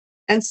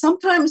 And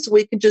sometimes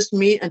we can just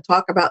meet and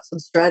talk about some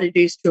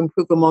strategies to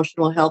improve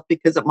emotional health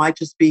because it might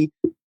just be,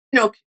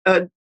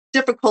 a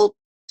difficult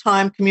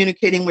time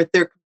communicating with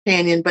their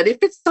companion. But if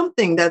it's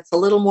something that's a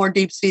little more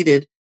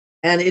deep-seated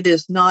and it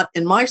is not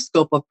in my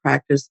scope of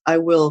practice, I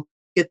will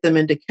get them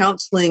into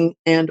counseling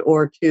and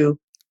or to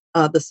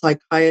the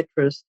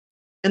psychiatrist.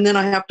 And then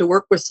I have to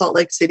work with Salt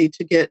Lake City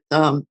to get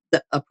the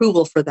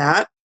approval for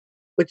that,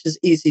 which is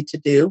easy to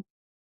do.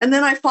 And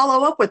then I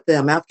follow up with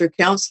them after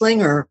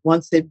counseling or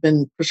once they've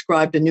been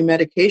prescribed a new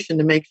medication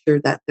to make sure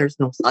that there's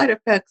no side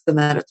effects and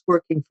that it's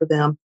working for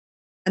them.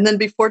 And then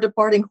before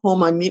departing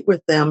home, I meet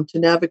with them to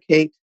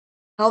navigate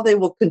how they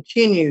will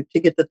continue to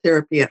get the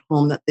therapy at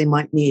home that they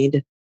might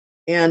need.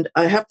 And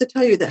I have to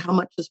tell you that how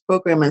much this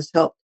program has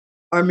helped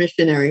our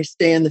missionaries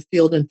stay in the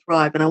field and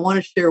thrive. And I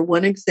want to share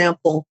one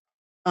example.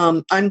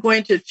 I'm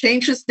going to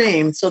change his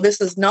name. So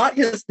this is not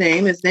his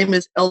name. His name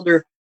is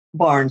Elder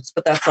Barnes,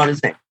 but that's not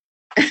his name.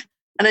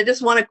 And I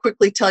just want to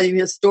quickly tell you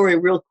his story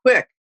real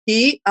quick.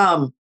 He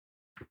came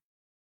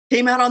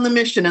out on the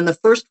mission, and the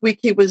first week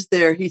he was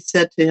there, he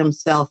said to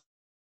himself,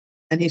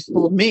 and he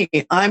told me,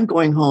 I'm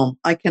going home.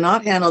 I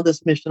cannot handle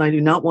this mission. I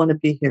do not want to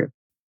be here.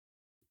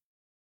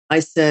 I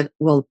said,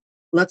 well,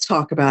 let's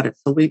talk about it.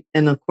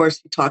 And of course,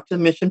 he talked to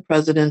the mission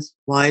president's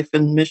wife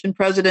and mission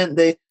president.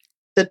 They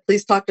said,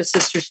 please talk to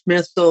Sister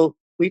Smith. So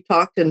we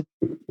talked, and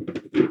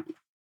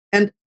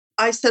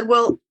I said,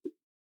 well,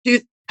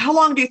 how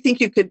long do you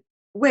think you could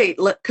wait,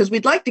 because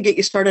we'd like to get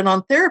you started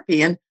on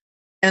therapy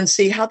and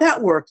see how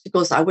that works. He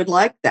goes, I would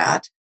like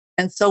that.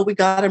 And so we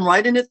got him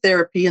right into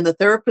therapy, and the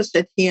therapist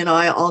and he and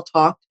I all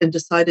talked and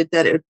decided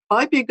that it would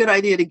probably be a good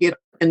idea to get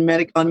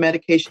on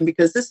medication,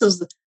 because this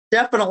is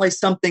definitely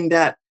something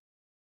that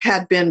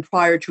had been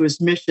prior to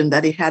his mission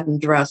that he hadn't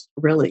addressed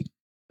really.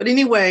 But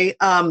anyway,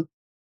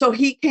 so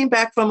he came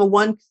back from a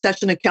one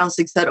session of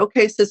counseling, said,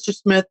 okay, Sister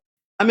Smith,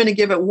 I'm going to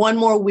give it one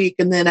more week.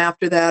 And then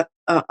after that,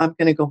 I'm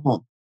going to go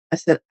home. I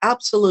said,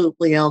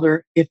 absolutely,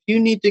 Elder. If you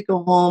need to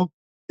go home,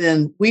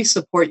 then we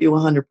support you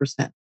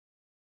 100%.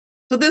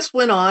 So this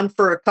went on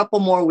for a couple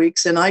more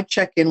weeks, and I'd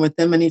check in with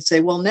him, and he'd say,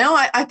 well, now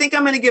I think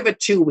I'm going to give it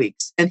 2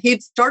 weeks. And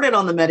he'd started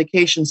on the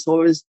medication,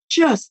 so it was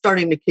just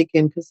starting to kick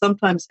in, because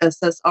sometimes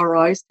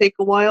SSRIs take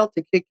a while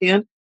to kick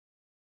in.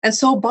 And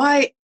so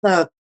by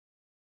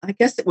I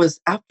guess it was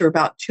after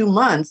about 2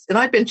 months, and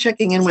I'd been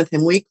checking in with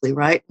him weekly,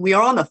 right? We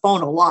are on the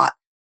phone a lot.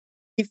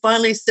 He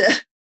finally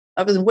said,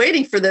 I was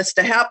waiting for this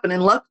to happen,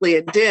 and luckily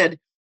it did.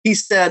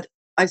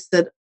 I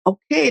said,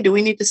 okay, do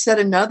we need to set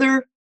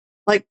another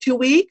 2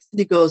 weeks? And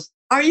he goes,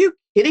 are you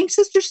kidding,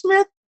 Sister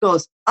Smith? He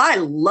goes, I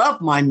love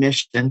my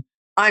mission.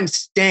 I'm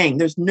staying.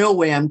 There's no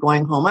way I'm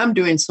going home. I'm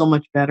doing so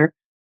much better.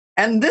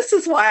 And this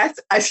is why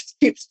I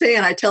keep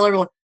staying. I tell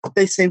everyone,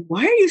 they say,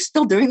 why are you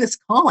still doing this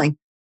calling?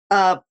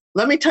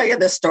 Let me tell you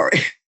this story.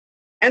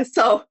 And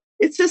so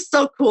it's just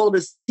so cool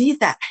to see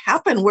that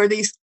happen, where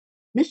these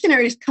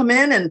missionaries come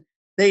in and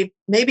they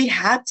maybe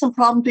had some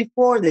problems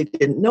before. They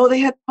didn't know they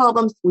had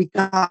problems. We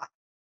got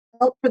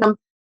help for them.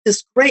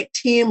 This great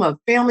team of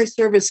family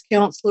service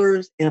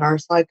counselors and our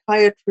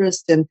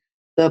psychiatrists and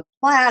the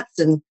Platts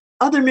and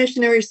other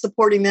missionaries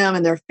supporting them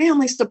and their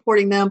families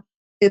supporting them.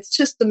 It's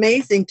just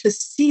amazing to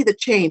see the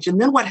change. And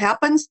then what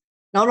happens?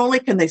 Not only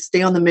can they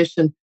stay on the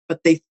mission,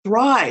 but they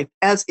thrive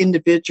as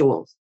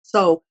individuals.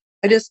 So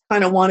I just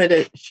kind of wanted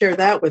to share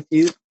that with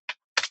you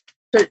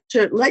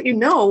to let you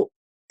know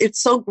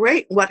it's so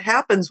great what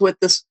happens with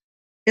this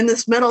in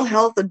this mental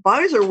health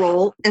advisor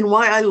role and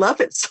why I love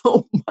it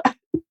so much.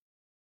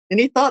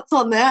 Any thoughts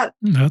on that?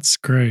 That's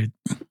great.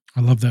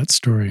 I love that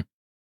story.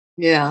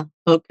 Yeah.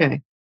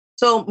 Okay.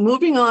 So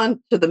moving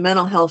on to the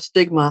mental health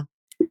stigma,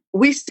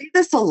 we see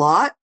this a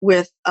lot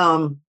with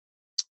some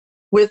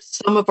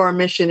of our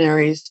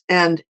missionaries,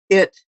 and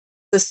the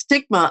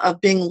stigma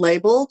of being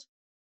labeled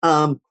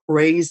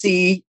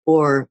crazy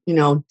or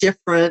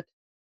different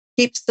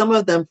keeps some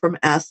of them from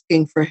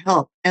asking for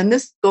help. And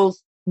this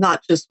goes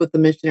not just with the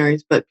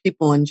missionaries, but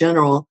people in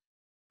general.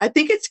 I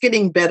think it's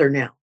getting better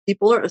now.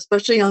 People are,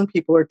 especially young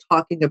people, are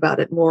talking about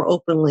it more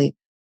openly.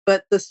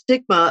 But the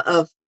stigma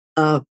of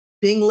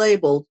being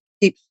labeled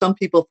keeps some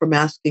people from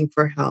asking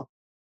for help.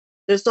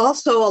 There's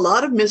also a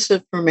lot of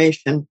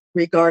misinformation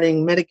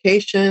regarding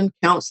medication,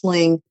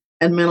 counseling,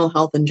 and mental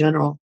health in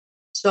general.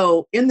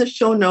 So in the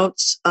show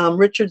notes,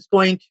 Richard's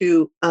going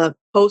to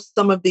post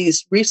some of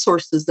these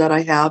resources that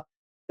I have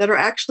that are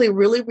actually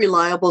really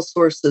reliable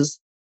sources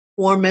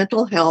for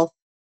mental health,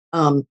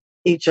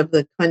 each of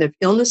the kind of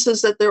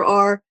illnesses that there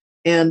are,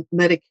 and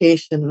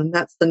medication. And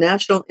that's the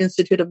National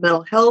Institute of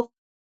Mental Health,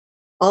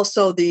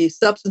 also the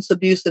Substance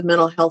Abuse and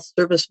Mental Health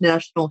Service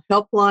National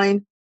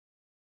Helpline,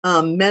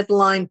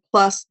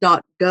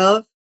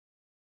 medlineplus.gov,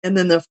 and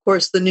then, of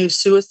course, the new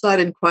Suicide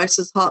and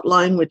Crisis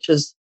Hotline, which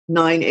is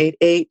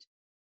 988,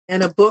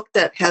 and a book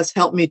that has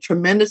helped me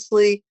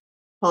tremendously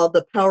called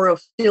The Power of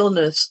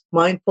Stillness,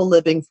 Mindful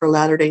Living for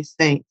Latter-day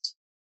Saints.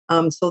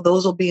 So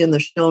those will be in the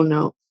show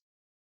notes.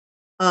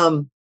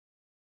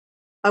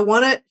 I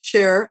want to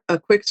share a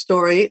quick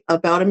story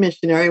about a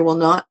missionary, will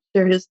not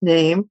share his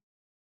name,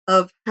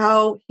 of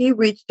how he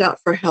reached out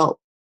for help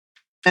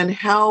and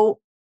how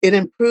it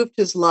improved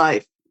his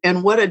life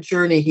and what a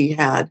journey he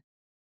had.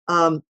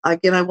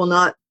 Again, I will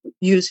not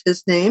use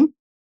his name.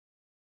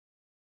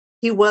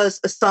 He was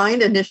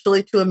assigned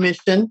initially to a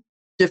mission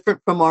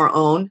different from our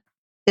own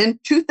in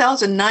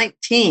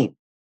 2019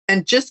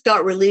 and just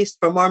got released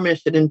from our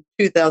mission in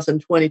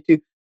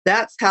 2022.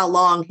 That's how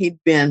long he'd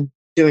been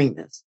doing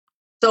this.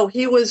 So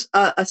he was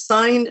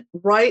assigned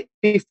right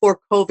before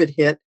COVID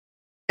hit,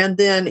 and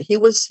then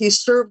he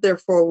served there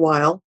for a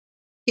while.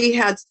 He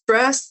had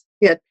stress,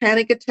 he had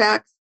panic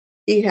attacks,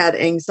 he had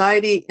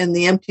anxiety in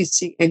the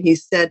MTC, and he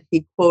said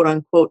he, quote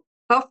unquote,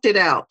 toughed it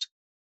out.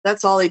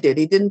 That's all he did.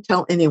 He didn't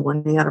tell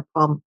anyone he had a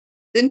problem.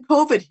 Then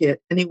COVID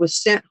hit, and he was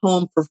sent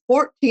home for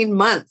 14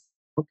 months,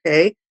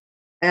 okay?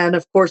 And,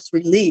 of course,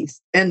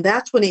 released. And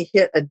that's when he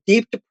hit a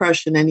deep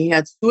depression, and he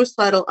had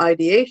suicidal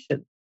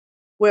ideation.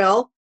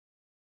 Well,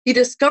 he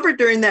discovered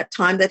during that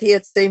time that he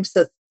had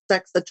same-sex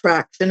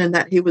attraction and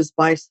that he was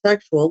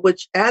bisexual,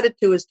 which added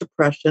to his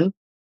depression.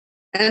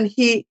 And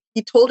he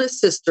told his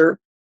sister,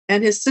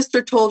 and his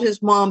sister told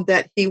his mom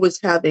that he was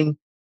having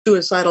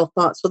suicidal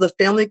thoughts. So the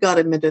family got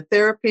him into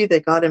therapy. They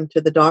got him to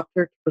the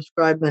doctor to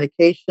prescribe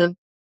medication,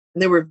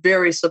 and they were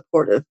very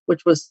supportive,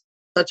 which was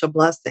such a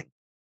blessing.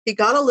 He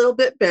got a little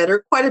bit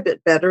better, quite a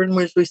bit better, and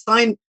was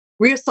reassigned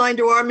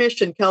to our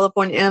mission,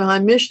 California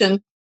Anaheim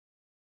Mission.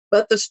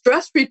 But the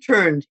stress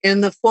returned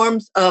in the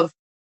forms of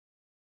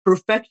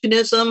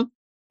perfectionism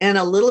and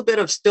a little bit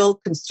of still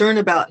concern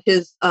about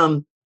his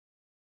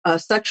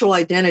sexual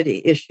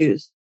identity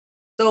issues.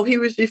 So he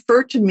was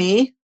referred to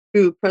me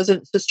through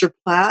President Sister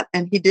Platt,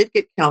 and he did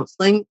get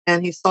counseling,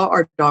 and he saw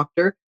our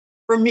doctor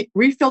for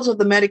refills of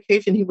the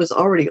medication he was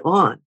already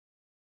on.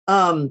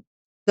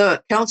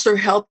 The counselor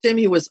helped him.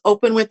 He was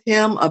open with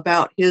him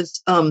about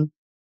his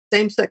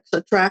same-sex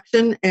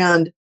attraction,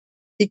 and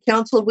he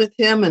counseled with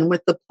him, and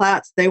with the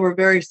Platts, they were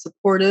very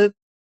supportive.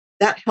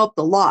 That helped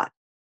a lot.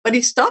 But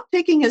he stopped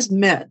taking his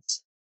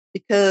meds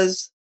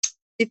because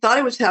he thought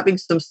he was having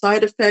some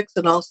side effects,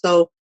 and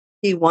also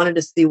he wanted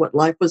to see what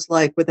life was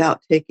like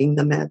without taking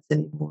the meds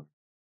anymore.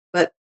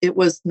 But it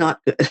was not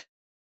good.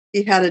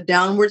 He had a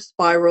downward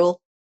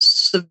spiral,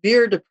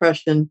 severe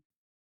depression,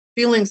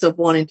 feelings of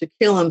wanting to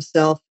kill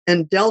himself,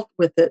 and dealt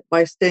with it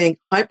by staying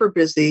hyper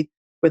busy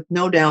with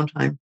no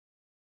downtime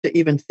to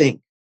even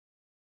think.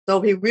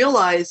 So he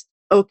realized,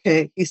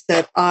 okay, he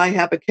said, I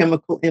have a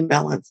chemical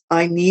imbalance.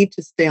 I need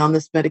to stay on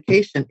this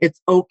medication. It's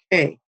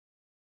okay,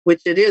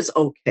 which it is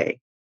okay.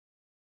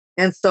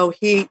 And so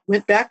he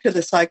went back to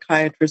the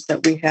psychiatrist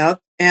that we have,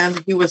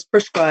 and he was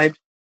prescribed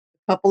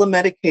a couple of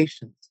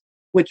medications,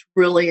 which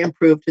really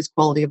improved his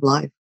quality of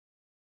life.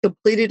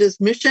 Completed his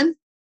mission,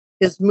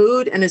 his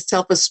mood and his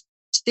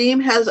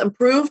self-esteem has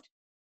improved.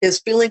 His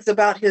feelings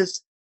about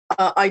his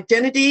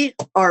identity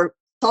are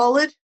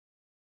solid.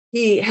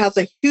 He has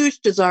a huge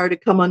desire to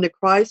come unto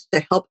Christ, to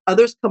help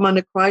others come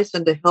unto Christ,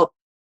 and to help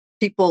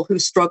people who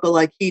struggle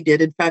like he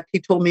did. In fact, he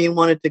told me he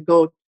wanted to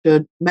go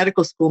to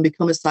medical school and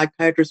become a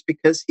psychiatrist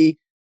because he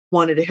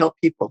wanted to help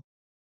people.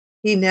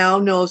 He now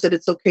knows that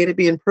it's okay to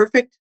be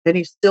imperfect, and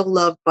he's still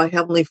loved by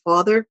Heavenly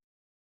Father.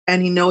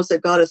 And he knows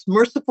that God is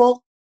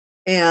merciful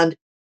and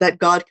that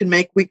God can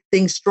make weak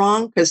things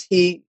strong, because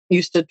he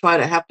used to try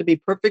to have to be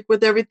perfect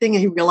with everything.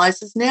 And he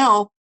realizes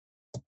now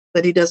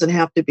that he doesn't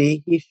have to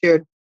be. He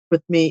shared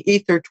with me,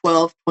 Ether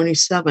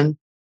 12:27,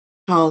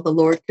 how the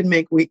Lord can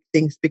make weak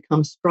things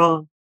become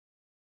strong.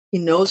 He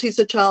knows he's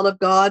a child of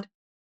God.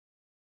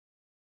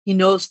 He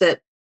knows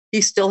that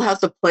he still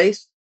has a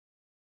place,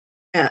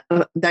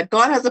 that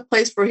God has a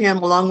place for him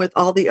along with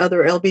all the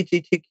other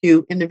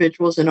LGBTQ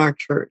individuals in our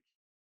church.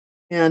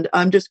 And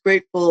I'm just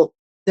grateful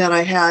that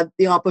I had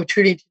the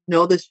opportunity to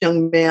know this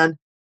young man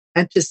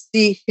and to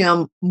see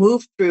him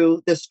move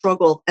through the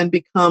struggle and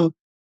become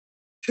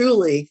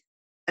truly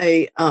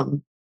a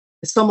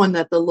someone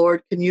that the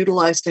Lord can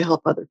utilize to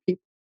help other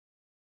people.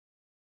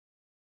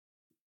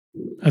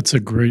 That's a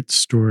great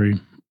story.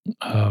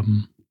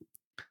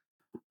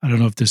 I don't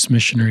know if this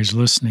missionary is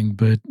listening,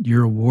 but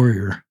you're a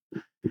warrior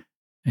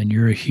and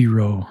you're a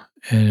hero,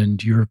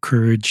 and your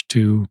courage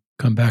to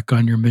come back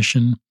on your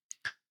mission.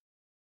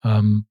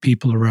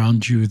 People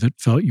around you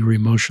that felt you were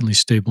emotionally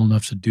stable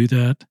enough to do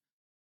that.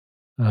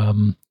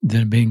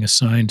 Then being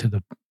assigned to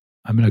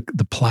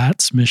the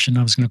Platts mission.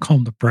 I was going to call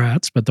them the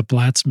Pratts, but the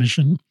Platts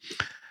mission.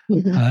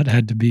 It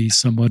had to be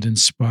somewhat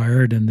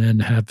inspired, and then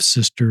have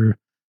Sister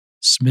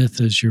Smith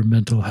as your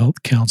mental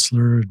health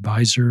counselor,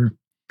 advisor,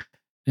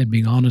 and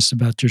being honest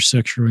about your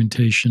sexual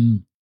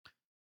orientation.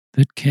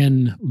 That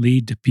can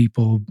lead to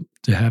people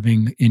to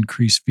having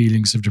increased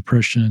feelings of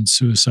depression and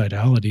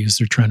suicidality as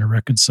they're trying to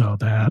reconcile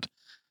that.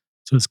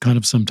 So it's kind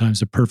of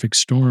sometimes a perfect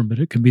storm, but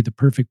it can be the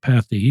perfect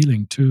path to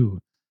healing too,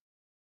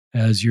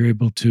 as you're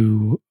able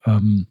to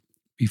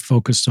be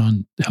focused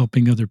on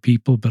helping other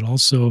people, but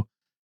also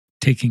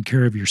taking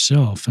care of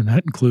yourself. And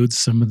that includes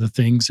some of the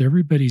things.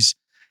 Everybody's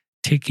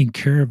taking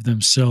care of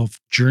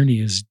themselves journey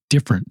is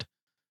different.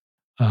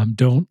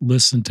 Don't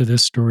listen to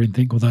this story and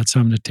think, well, that's how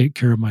I'm going to take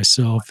care of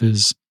myself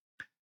is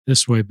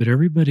this way. But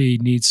everybody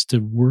needs to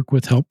work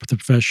with help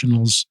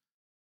professionals,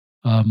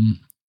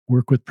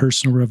 work with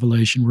personal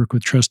revelation, work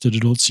with trusted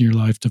adults in your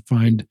life to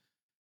find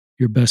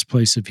your best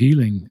place of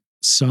healing.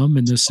 Some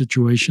in this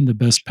situation, the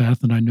best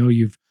path, and I know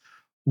you've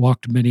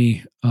walked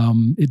many,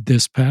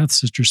 this path,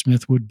 Sister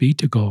Smith, would be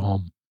to go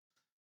home.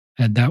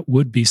 And that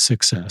would be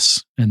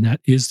success. And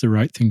that is the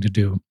right thing to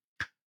do.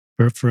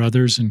 But for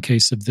others, in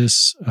case of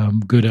this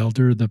good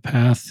elder, the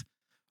path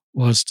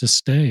was to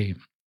stay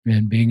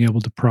and being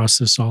able to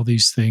process all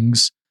these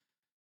things.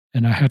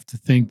 And I have to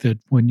think that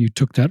when you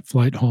took that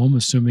flight home,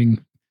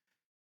 assuming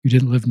you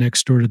didn't live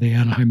next door to the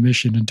Anaheim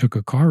mission and took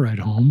a car ride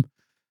home,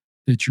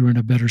 that you were in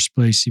a better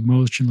place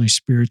emotionally,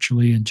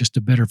 spiritually, and just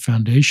a better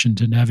foundation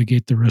to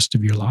navigate the rest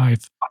of your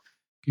life,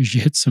 because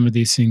you hit some of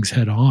these things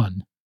head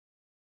on.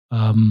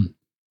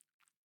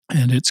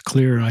 And it's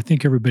clear, I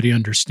think everybody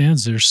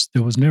understands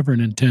there was never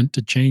an intent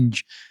to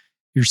change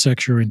your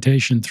sexual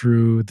orientation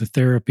through the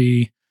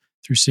therapy,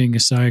 through seeing a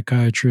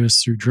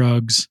psychiatrist, through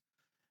drugs,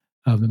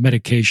 the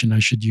medication I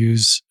should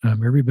use.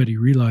 Everybody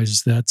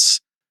realizes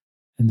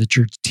and the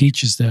church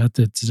teaches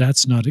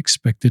that's not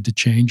expected to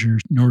change,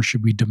 nor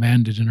should we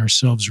demand it in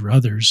ourselves or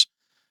others.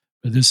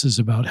 But this is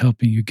about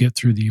helping you get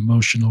through the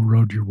emotional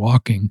road you're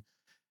walking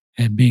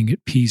and being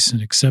at peace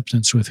and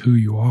acceptance with who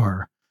you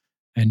are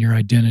and your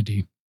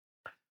identity.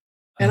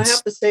 And I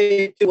have to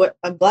say, too,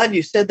 I'm glad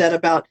you said that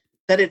about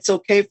that it's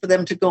okay for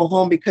them to go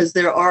home, because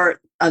there are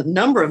a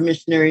number of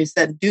missionaries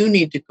that do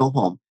need to go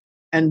home.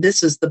 and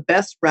this is the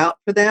best route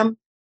for them.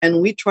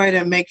 And we try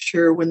to make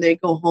sure when they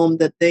go home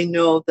that they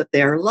know that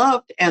they are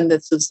loved and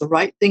this is the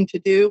right thing to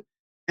do.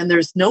 And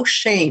there's no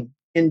shame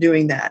in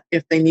doing that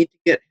if they need to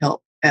get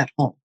help at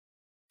home.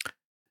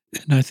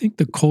 And I think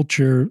the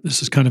culture,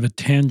 this is kind of a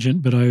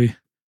tangent, but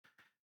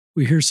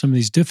we hear some of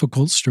these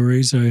difficult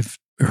stories. I've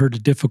heard a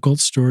difficult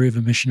story of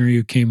a missionary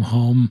who came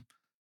home,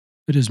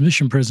 but his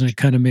mission president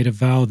kind of made a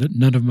vow that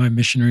none of my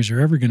missionaries are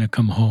ever going to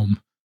come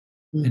home.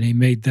 Mm. And he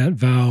made that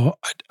vow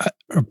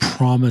a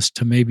promise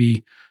to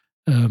maybe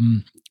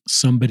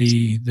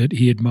somebody that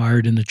he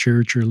admired in the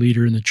church or a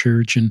leader in the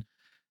church. And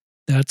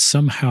that's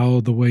somehow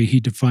the way he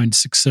defined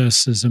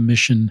success as a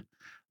mission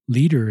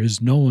leader,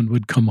 is no one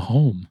would come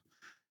home.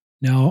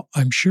 Now,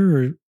 I'm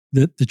sure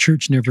that the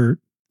church never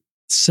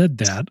said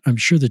that. I'm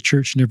sure the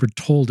church never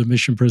told a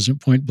mission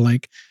president point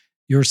blank,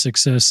 your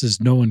success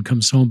is no one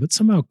comes home. But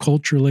somehow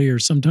culturally, or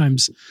somehow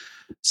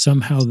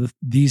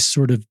these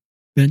sort of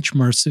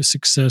benchmarks of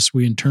success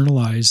we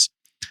internalize,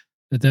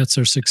 that's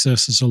our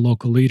success as a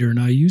local leader. And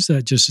I use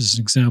that just as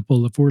an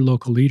example. If we're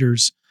local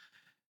leaders,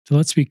 so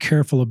let's be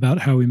careful about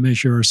how we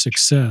measure our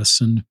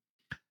success. And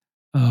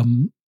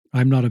I'm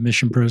not a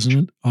mission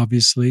president,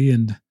 obviously,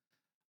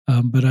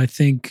 but I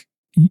think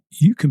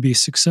you can be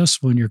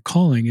successful in your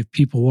calling if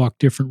people walk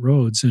different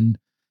roads, and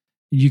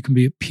you can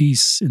be at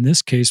peace, in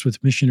this case,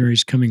 with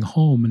missionaries coming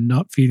home and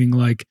not feeling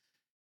like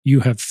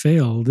you have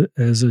failed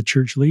as a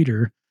church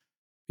leader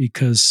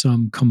because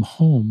some come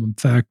home. In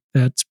fact,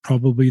 that's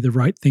probably the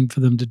right thing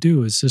for them to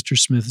do, as Sister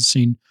Smith has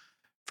seen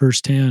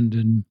firsthand,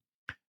 and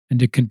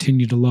to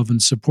continue to love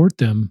and support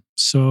them.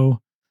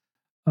 So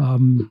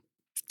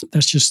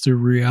that's just the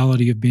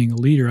reality of being a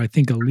leader. I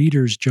think a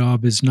leader's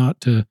job is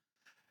not to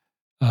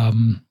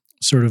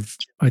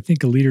I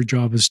think a leader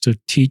job is to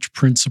teach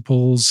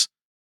principles,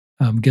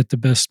 get the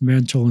best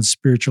mental and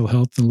spiritual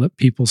health, and let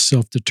people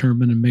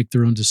self-determine and make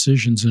their own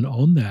decisions and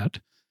own that,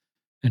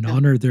 and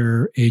honor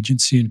their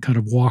agency and kind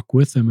of walk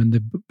with them in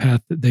the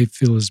path that they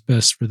feel is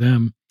best for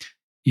them,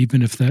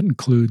 even if that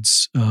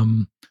includes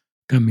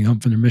coming home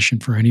from their mission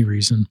for any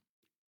reason.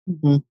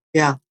 Mm-hmm.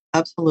 Yeah,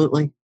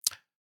 absolutely.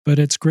 But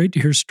it's great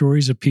to hear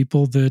stories of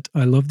people that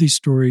I love these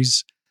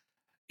stories.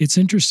 It's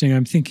interesting.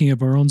 I'm thinking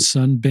of our own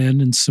son, Ben,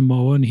 in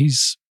Samoa, and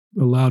he's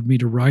allowed me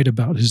to write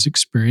about his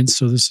experience.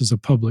 So this is a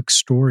public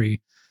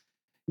story.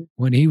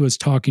 When he was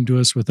talking to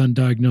us with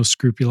undiagnosed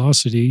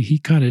scrupulosity, he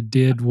kind of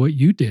did what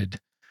you did.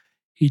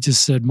 He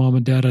just said, Mom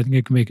and Dad, I think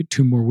I can make it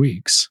 2 more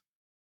weeks.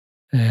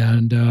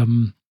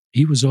 And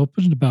he was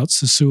open about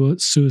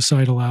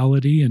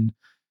suicidality and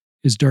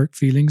his dark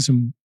feelings.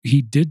 And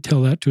he did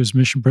tell that to his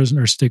mission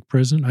president, our stake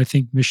president. I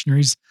think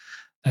missionaries,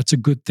 that's a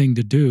good thing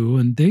to do.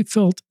 And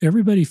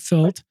everybody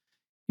felt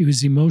he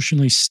was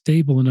emotionally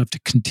stable enough to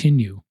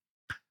continue.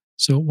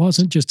 So it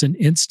wasn't just an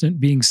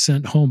instant being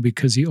sent home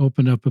because he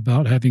opened up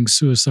about having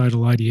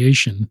suicidal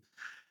ideation.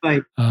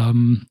 Right.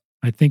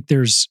 I think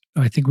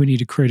we need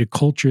to create a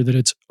culture that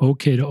it's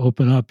okay to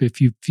open up if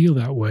you feel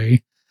that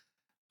way.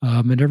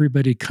 And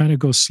everybody kind of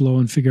go slow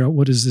and figure out,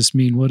 what does this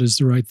mean? What is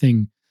the right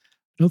thing?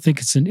 I don't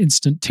think it's an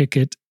instant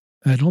ticket.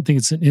 I don't think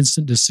it's an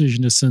instant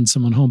decision to send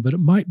someone home, but it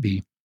might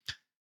be.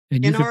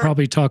 And you could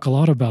probably talk a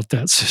lot about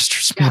that, Sister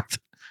Smith. Yeah.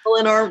 Well,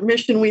 in our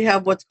mission, we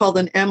have what's called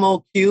an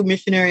MOQ,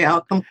 Missionary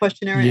Outcome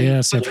Questionnaire.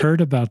 Yes, I've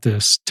heard about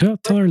this. Tell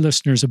our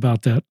listeners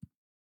about that.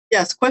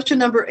 Yes. Question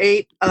number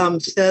 8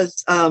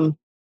 says, I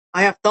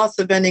have thoughts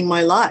of ending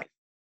my life.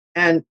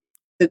 And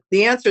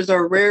the answers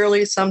are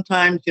rarely,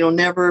 sometimes,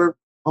 never,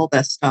 all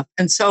that stuff.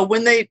 And so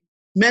when they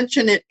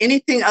mention it,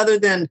 anything other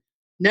than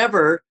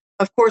never,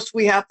 of course,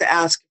 we have to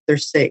ask if they're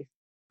safe.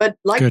 But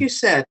like you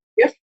said,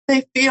 if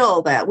they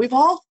feel that, we've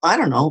all, I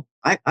don't know,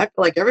 I feel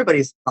like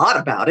everybody's thought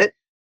about it,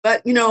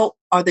 but,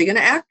 are they going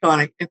to act on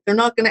it? If they're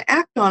not going to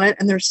act on it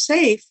and they're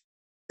safe,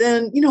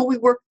 then, we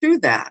work through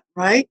that,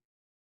 right?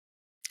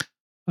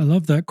 I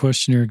love that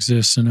questionnaire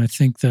exists. And I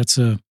think that's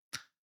a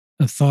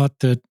thought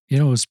that,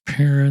 as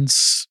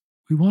parents,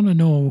 we want to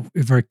know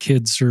if our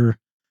kids are,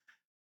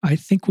 I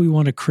think we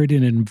want to create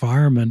an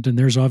environment, and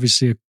there's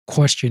obviously a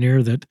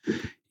questionnaire that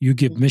you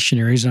give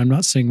missionaries. And I'm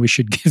not saying we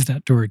should give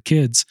that to our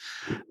kids,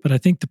 but I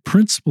think the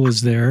principle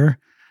is there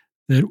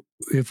that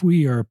if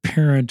we are a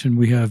parent and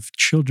we have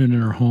children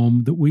in our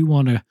home, that we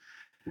want to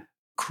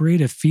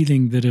create a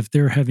feeling that if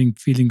they're having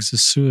feelings of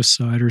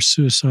suicide or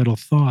suicidal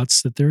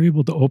thoughts, that they're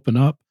able to open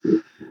up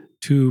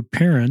to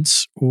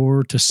parents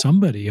or to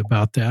somebody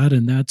about that.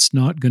 And that's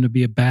not going to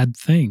be a bad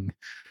thing.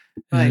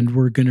 Right. And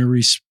we're going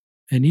to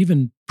and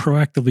even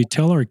proactively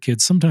tell our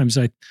kids. Sometimes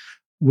I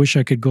wish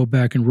I could go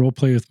back and role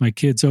play with my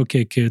kids.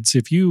 Okay, kids,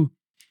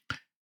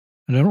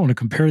 and I don't want to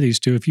compare these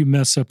two, if you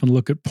mess up and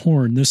look at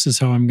porn, this is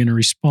how I'm going to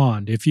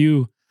respond. If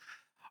you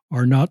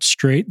are not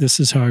straight, this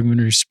is how I'm going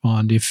to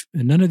respond.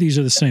 And none of these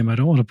are the same. I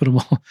don't want to put them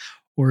all.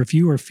 Or if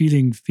you are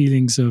feeling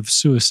feelings of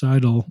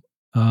suicidal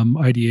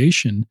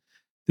ideation,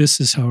 this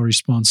is how I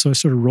respond. So I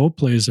sort of role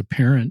play as a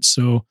parent.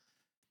 So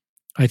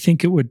I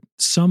think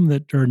some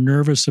that are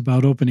nervous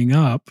about opening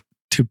up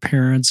to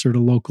parents or to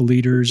local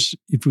leaders,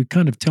 if we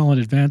kind of tell in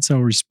advance how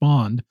we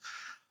respond,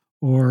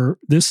 Or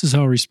this is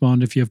how I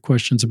respond if you have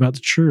questions about the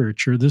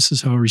church, or this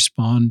is how I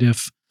respond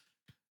if,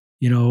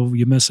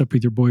 you mess up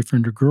with your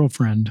boyfriend or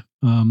girlfriend.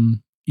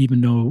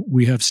 Even though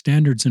we have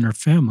standards in our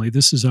family,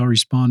 this is how I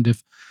respond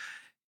if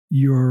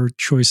your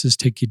choices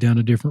take you down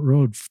a different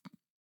road.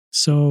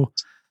 So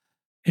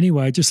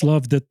anyway, I just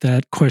love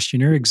that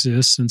questionnaire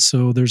exists. And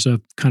so there's a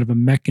kind of a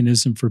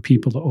mechanism for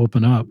people to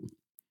open up.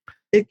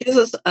 It gives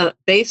us a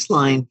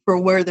baseline for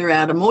where they're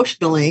at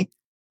emotionally.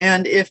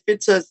 And if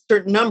it's a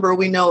certain number,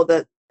 we know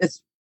that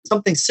it's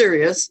something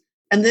serious.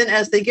 And then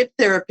as they get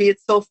therapy,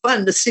 it's so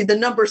fun to see the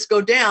numbers go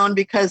down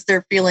because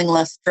they're feeling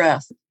less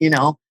stressed,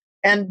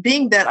 And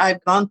being that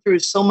I've gone through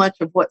so much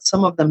of what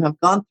some of them have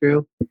gone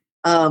through,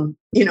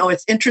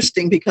 it's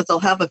interesting because I'll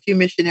have a few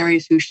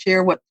missionaries who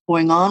share what's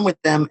going on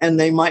with them, and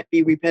they might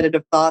be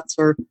repetitive thoughts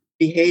or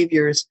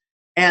behaviors.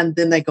 And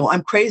then they go,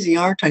 "I'm crazy,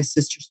 aren't I,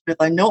 Sister Smith?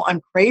 I know I'm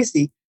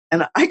crazy."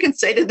 And I can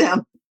say to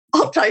them,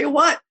 "I'll tell you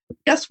what,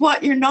 guess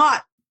what? You're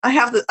not. I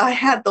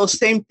had those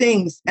same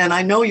things, and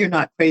I know you're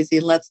not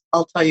crazy.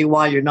 I'll tell you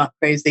why you're not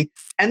crazy."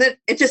 And then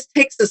it just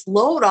takes this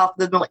load off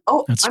of them. Like,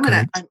 "Oh,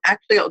 I'm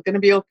actually going to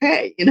be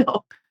okay,"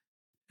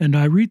 And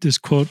I read this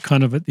quote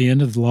kind of at the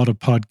end of a lot of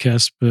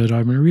podcasts, but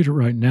I'm going to read it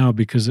right now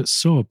because it's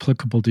so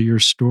applicable to your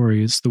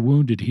story. It's the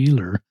wounded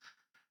healer.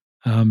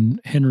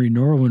 Henry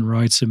Norwin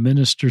writes, "A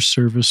minister's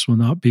service will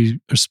not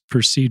be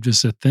perceived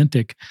as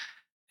authentic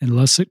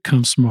unless it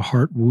comes from a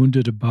heart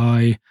wounded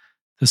by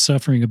the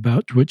suffering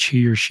about which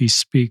he or she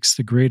speaks.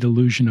 The great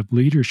illusion of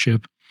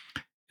leadership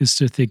is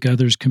to think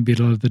others can be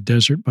out of the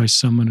desert by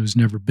someone who's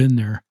never been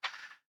there."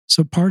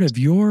 So part of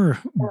your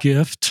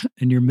gift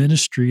and your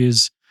ministry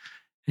is,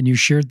 and you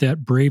shared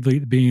that bravely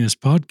at the beginning of this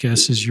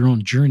podcast, is your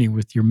own journey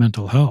with your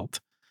mental health.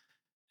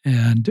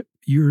 And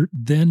you're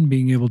then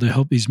being able to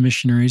help these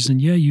missionaries.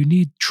 And yeah, you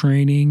need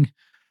training,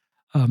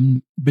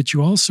 but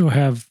you also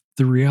have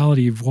the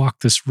reality of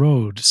walk this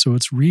road. So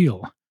it's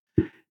real.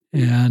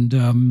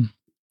 And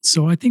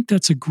so I think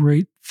that's a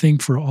great thing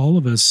for all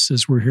of us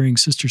as we're hearing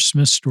Sister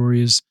Smith's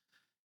story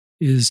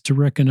is to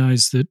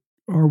recognize that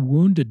our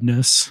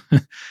woundedness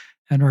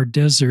and our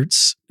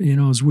deserts,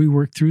 as we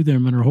work through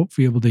them and are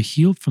hopefully able to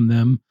heal from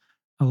them,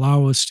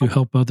 allow us to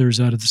help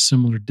others out of the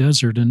similar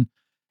desert. And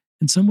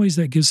in some ways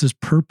that gives us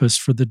purpose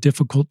for the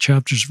difficult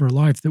chapters of our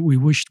life that we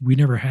wished we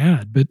never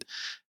had. But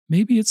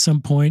maybe at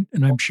some point,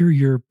 and I'm sure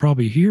you're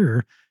probably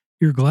here,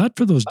 you're glad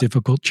for those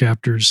difficult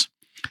chapters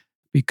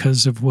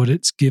because of what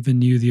it's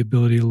given you the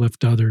ability to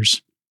lift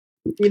others.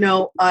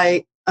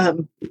 I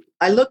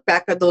look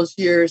back at those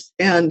years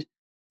and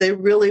they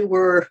really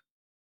were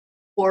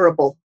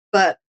horrible,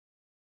 but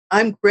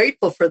I'm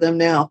grateful for them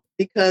now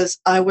because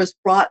I was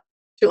brought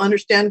to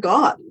understand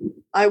God.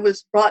 I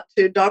was brought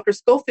to Dr.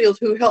 Schofield,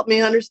 who helped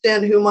me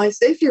understand who my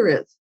Savior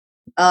is.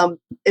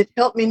 It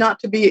helped me not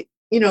to be,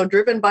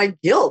 driven by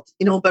guilt,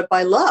 but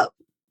by love.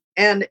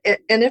 And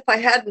if I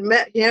hadn't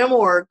met him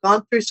or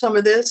gone through some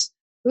of this,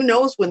 who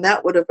knows when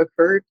that would have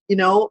occurred,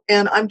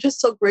 and I'm just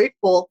so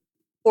grateful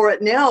for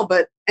it now.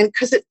 And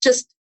because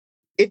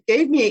it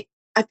gave me,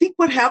 I think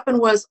what happened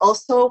was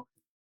also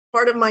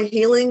part of my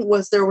healing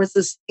was there was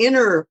this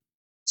inner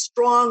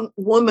strong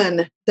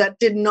woman that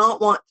did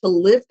not want to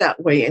live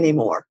that way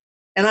anymore.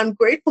 And I'm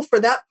grateful for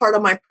that part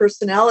of my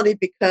personality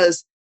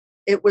because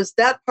it was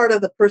that part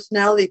of the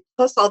personality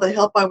plus all the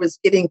help I was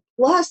getting,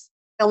 plus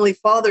Heavenly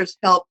Father's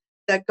help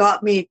that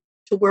got me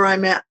to where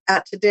I'm at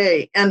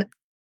today. And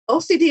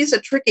OCD is a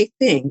tricky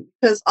thing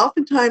because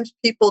oftentimes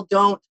people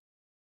don't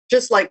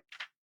just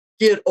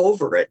get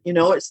over it.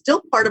 It's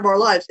still part of our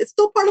lives. It's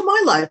still part of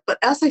my life. But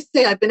as I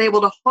say, I've been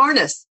able to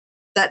harness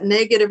that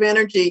negative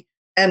energy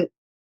and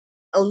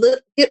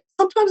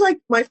sometimes like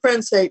my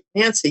friends say,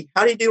 "Nancy,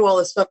 how do you do all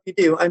this stuff you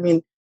do?" I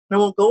mean, I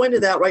won't go into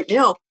that right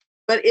now,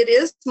 but it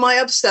is my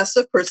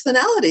obsessive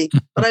personality.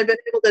 But I've been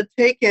able to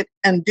take it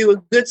and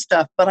do good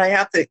stuff. But I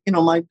have to,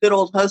 my good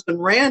old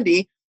husband,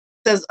 Randy,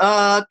 says,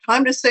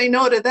 time to say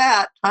no to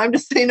that, time to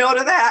say no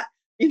to that,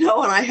 and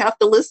I have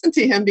to listen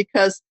to him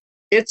because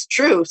it's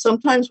true.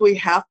 Sometimes we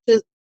have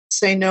to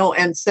say no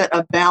and set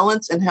a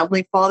balance, and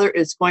Heavenly Father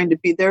is going to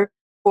be there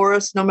for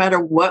us no matter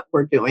what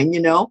we're doing,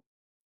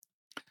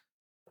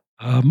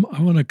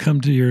 I want to come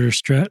to your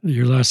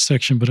last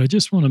section, but I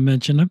just want to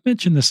mention, I've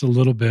mentioned this a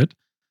little bit,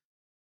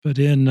 but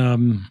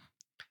in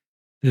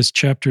this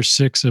chapter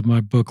 6 of my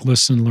book,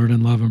 Listen, Learn,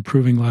 and Love,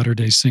 Improving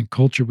Latter-day Saint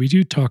Culture, we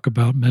do talk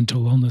about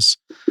mental illness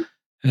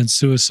and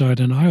suicide.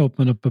 And I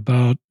open up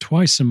about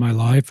twice in my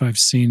life. I've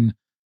seen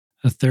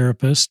a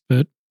therapist,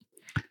 but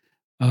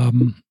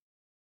the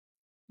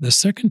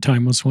second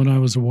time was when I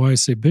was a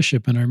YSA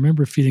bishop, and I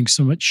remember feeling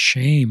so much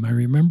shame. I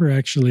remember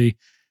actually,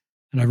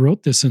 and I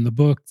wrote this in the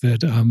book,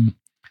 that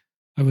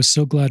I was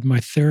so glad my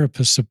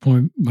therapist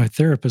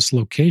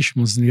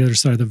location was on the other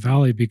side of the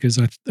valley because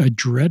I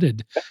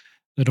dreaded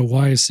that a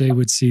YSA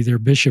would see their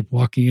bishop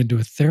walking into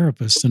a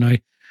therapist. And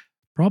I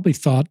probably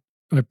thought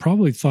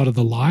of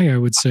the lie I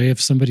would say if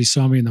somebody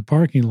saw me in the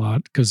parking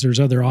lot, because there's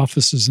other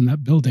offices in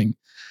that building.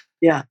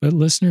 Yeah. But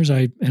listeners,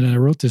 I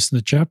wrote this in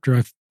the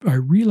chapter, I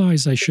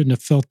realized I shouldn't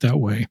have felt that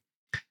way.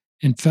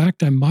 In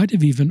fact, I might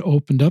have even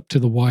opened up to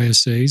the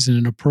YSAs in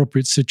an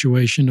appropriate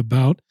situation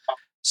about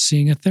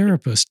seeing a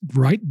therapist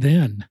right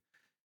then.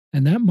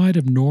 And that might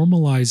have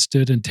normalized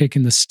it and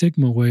taken the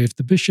stigma away. If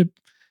the bishop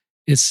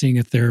is seeing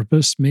a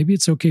therapist, maybe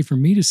it's okay for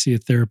me to see a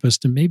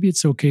therapist, and maybe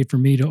it's okay for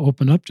me to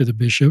open up to the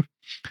bishop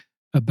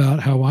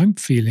about how I'm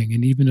feeling.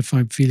 And even if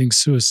I'm feeling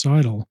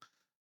suicidal,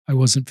 I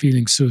wasn't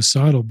feeling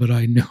suicidal, but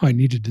I knew I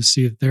needed to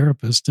see a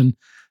therapist. And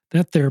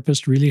that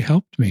therapist really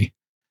helped me.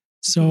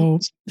 So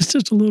it's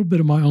just a little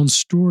bit of my own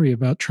story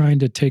about trying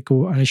to take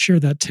away, I share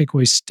that take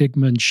away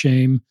stigma and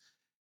shame,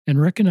 and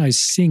recognize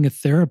seeing a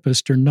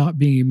therapist or not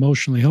being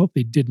emotionally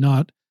healthy did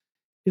not,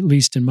 at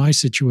least in my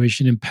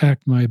situation,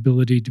 impact my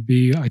ability to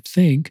be, I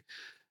think,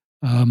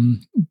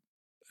 an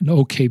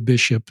okay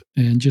bishop.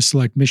 And just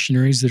like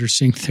missionaries that are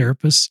seeing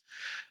therapists,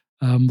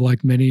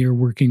 like many are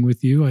working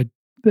with you,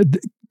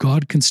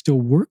 God can still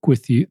work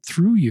with you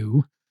through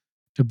you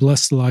to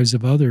bless the lives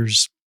of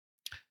others.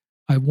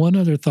 One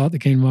other thought that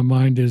came to my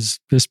mind is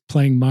this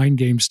playing mind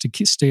games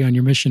to stay on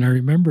your mission. I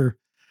remember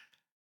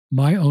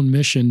my own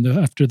mission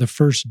after the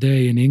first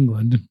day in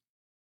England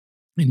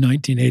in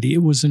 1980.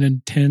 It was an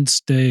intense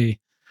day,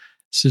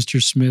 Sister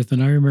Smith.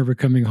 And I remember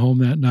coming home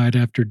that night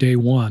after day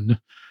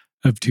one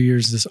of 2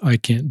 years, I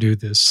can't do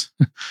this.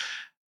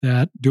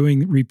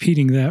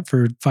 Repeating that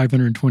for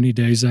 520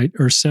 days,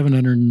 or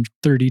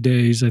 730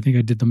 days, I think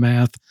I did the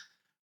math,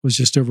 was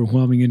just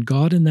overwhelming. And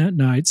God in that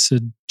night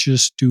said,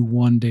 just do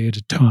one day at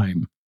a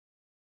time.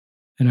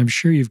 And I'm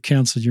sure you've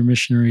counseled your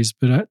missionaries,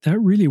 but that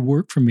really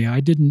worked for me.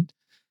 I didn't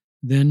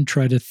then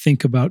try to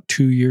think about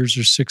 2 years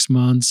or 6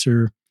 months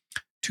or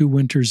 2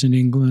 winters in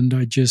England.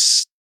 I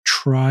just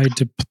tried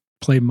to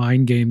play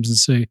mind games and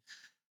say,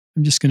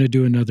 I'm just going to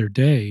do another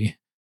day.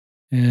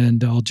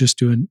 And I'll just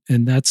do it.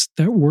 And that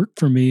worked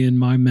for me in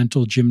my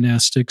mental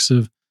gymnastics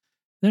of,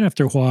 then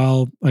after a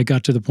while, I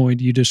got to the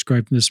point you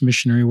described in this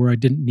missionary where I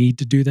didn't need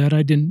to do that.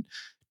 I didn't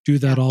do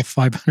that all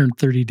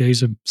 730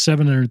 days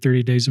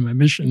of my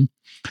mission.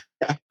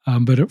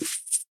 But at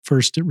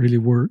first it really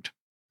worked.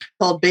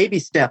 Called baby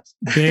steps.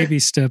 Baby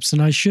steps.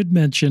 And I should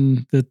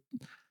mention that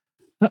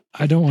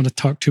I don't want to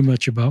talk too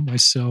much about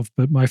myself,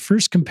 but my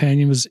first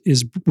companion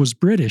was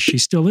British. He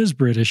still is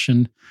British,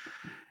 and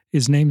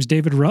his name's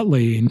David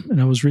Rutley.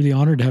 And I was really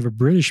honored to have a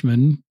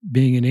Britishman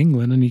being in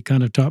England, and he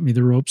kind of taught me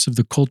the ropes of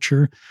the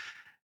culture.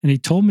 And he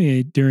told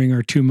me during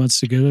our 2 months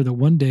together that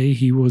one day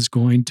he was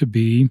going to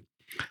be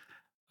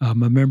a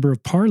member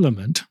of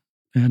Parliament.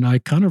 And I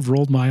kind of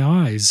rolled my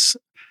eyes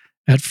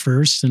at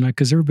first, and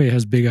because everybody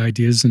has big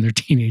ideas in their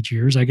teenage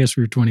years. I guess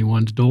we were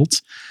 21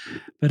 adults.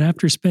 But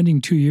after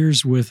spending 2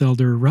 years with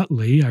Elder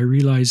Rutley, I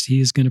realized he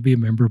is going to be a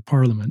member of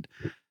Parliament.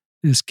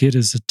 This kid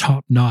is a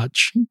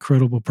top-notch,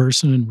 incredible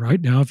person. And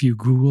right now, if you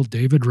Google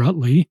David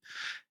Rutley,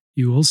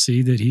 you will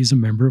see that he's a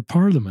member of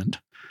Parliament.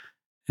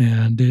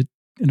 And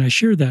I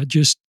share that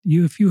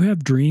if you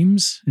have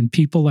dreams and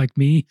people like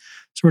me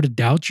sort of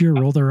doubt you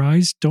or roll their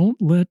eyes,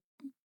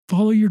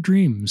 follow your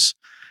dreams.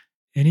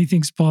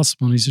 Anything's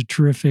possible. And he's a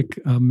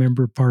terrific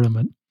member of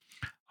Parliament.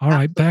 All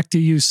right, back to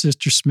you,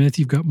 Sister Smith.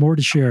 You've got more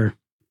to share.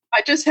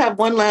 I just have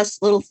one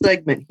last little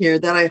segment here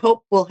that I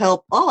hope will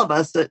help all of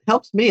us. It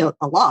helps me a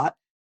lot.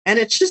 And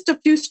it's just a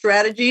few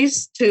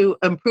strategies to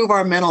improve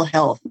our mental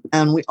health.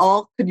 And we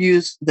all could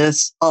use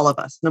this, all of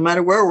us, no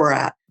matter where we're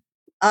at.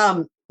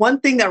 One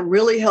thing that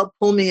really helped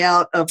pull me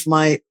out of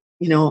my,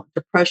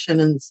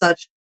 depression and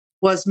such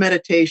was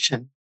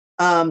meditation.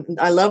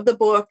 I love the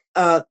book,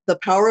 The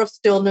Power of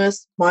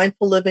Stillness,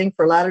 Mindful Living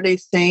for Latter-day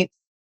Saints,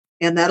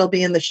 and that'll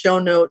be in the show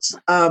notes.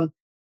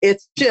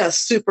 It's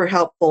just super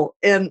helpful.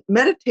 And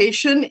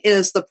meditation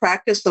is the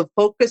practice of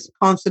focused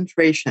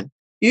concentration.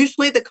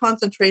 Usually the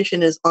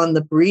concentration is on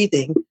the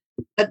breathing,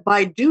 but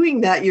by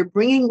doing that, you're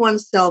bringing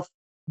oneself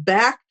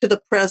back to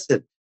the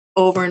present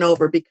over and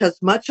over, because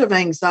much of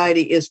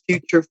anxiety is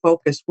future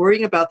focused,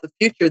 worrying about the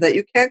future that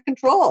you can't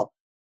control.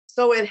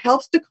 So it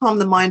helps to calm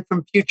the mind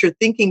from future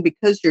thinking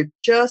because you're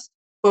just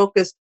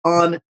focused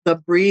on the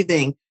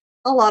breathing.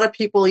 A lot of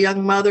people,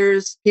 young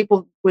mothers,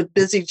 people with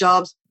busy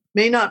jobs,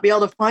 may not be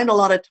able to find a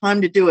lot of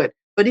time to do it.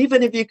 But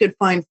even if you could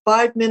find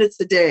 5 minutes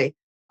a day,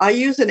 I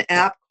use an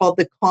app called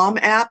the Calm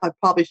app. I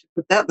probably should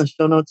put that in the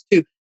show notes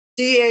too.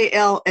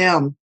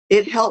 CALM.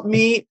 It helped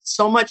me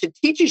so much. It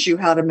teaches you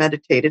how to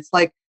meditate. It's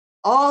like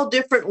all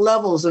different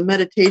levels of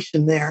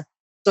meditation there.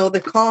 So the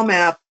Calm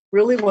app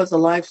really was a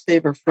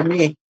lifesaver for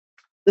me.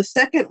 The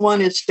second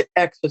one is to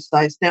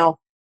exercise. Now,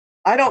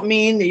 I don't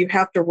mean that you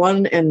have to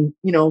run and,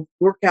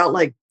 work out,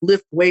 like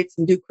lift weights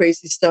and do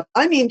crazy stuff.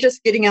 I mean,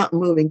 just getting out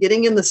and moving,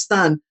 getting in the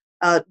sun,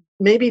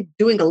 maybe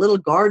doing a little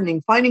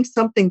gardening, finding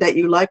something that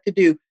you like to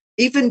do.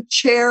 Even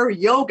chair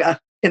yoga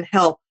can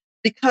help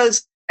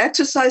because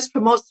exercise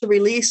promotes the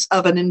release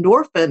of an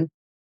endorphin,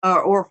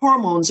 or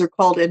hormones are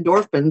called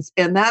endorphins.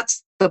 And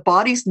that's the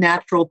body's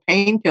natural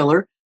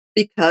painkiller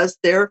because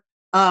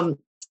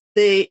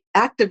they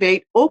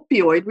activate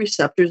opioid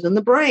receptors in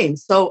the brain.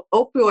 So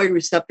opioid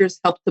receptors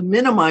help to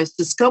minimize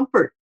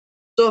discomfort.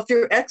 So if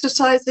you're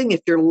exercising,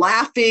 if you're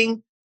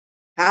laughing,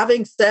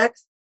 having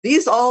sex,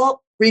 these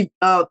all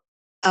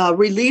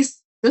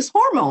release this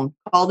hormone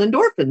called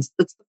endorphins.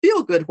 It's the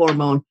feel-good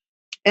hormone.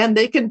 And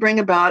they can bring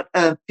about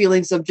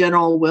feelings of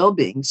general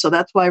well-being. So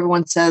that's why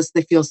everyone says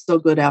they feel so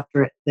good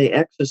after they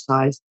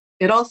exercise.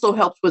 It also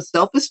helps with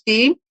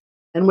self-esteem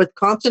and with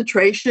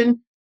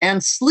concentration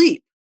and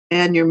sleep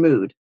and your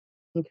mood.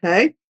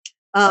 Okay.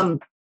 The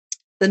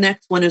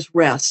next one is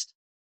rest.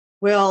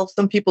 Well,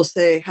 some people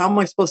say, how am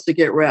I supposed to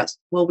get rest?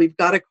 Well, we've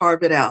got to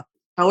carve it out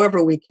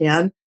however we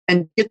can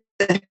and get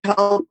the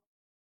help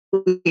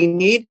we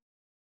need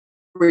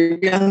for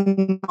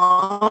young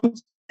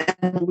moms,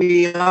 and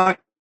we are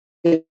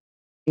getting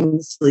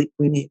the sleep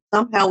we need.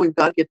 Somehow we've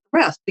got to get the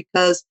rest,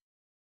 because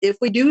if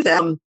we do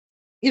that,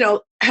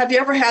 have you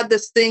ever had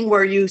this thing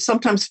where you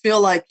sometimes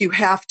feel like you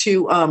have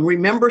to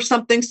remember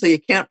something so you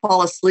can't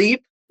fall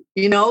asleep?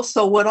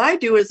 So what I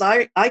do is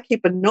I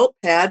keep a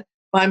notepad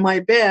by my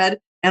bed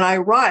and I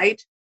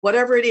write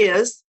whatever it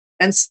is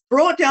and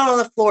throw it down on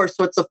the floor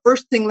so it's the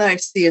first thing that I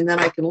see, and then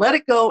I can let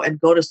it go and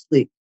go to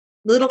sleep.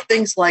 Little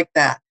things like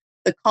that.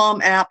 The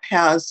Calm app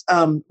has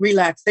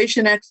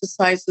relaxation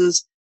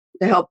exercises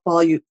to help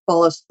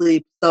fall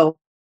asleep. So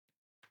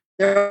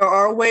there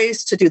are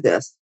ways to do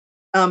this.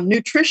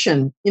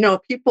 Nutrition,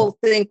 people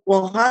think,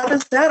 well, how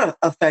does that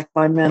affect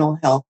my mental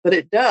health? But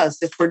it does.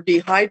 If we're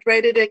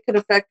dehydrated, it can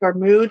affect our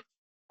mood.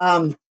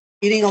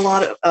 Eating a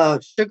lot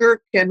of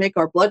sugar can make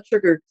our blood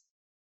sugar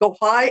go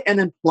high and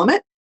then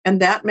plummet. And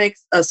that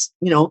makes us,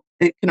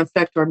 it can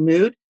affect our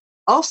mood.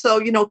 Also,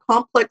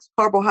 complex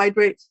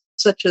carbohydrates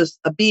such as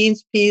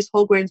beans, peas,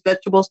 whole grains,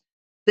 vegetables,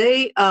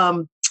 they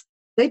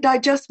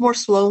digest more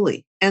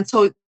slowly. And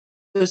so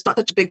there's not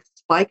such a big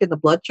spike in the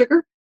blood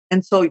sugar.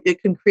 And so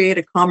it can create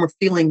a calmer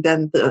feeling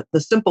than the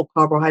simple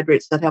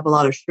carbohydrates that have a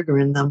lot of sugar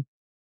in them.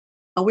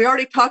 We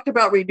already talked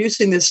about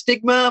reducing the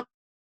stigma.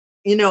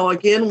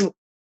 Again,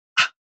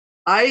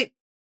 I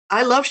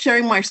love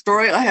sharing my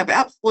story. I have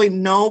absolutely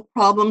no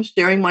problem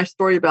sharing my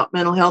story about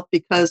mental health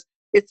because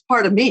it's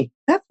part of me.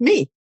 That's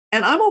me.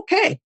 And I'm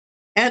okay.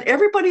 And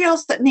everybody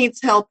else that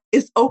needs help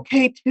is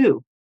okay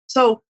too.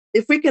 So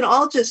if we can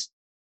all just,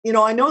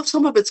 I know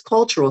some of it's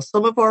cultural.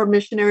 Some of our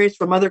missionaries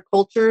from other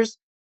cultures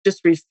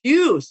just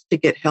refuse to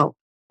get help,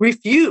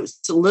 refuse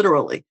to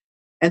literally.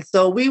 And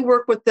so we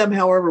work with them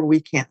however we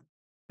can,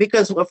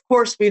 because of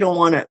course we don't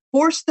want to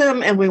force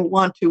them and we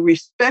want to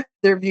respect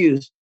their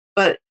views,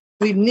 but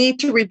we need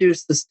to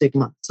reduce the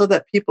stigma so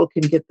that people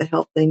can get the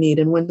help they need.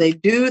 And when they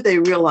do, they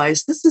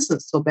realize this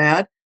isn't so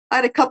bad. I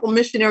had a couple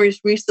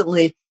missionaries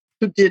recently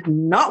who did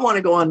not want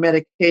to go on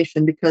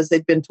medication because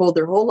they'd been told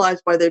their whole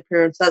lives by their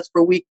parents, that's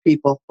for weak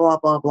people, blah,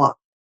 blah, blah.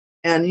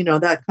 And,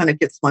 that kind of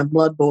gets my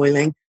blood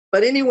boiling.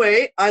 But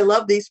anyway, I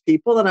love these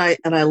people and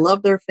I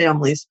love their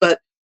families. But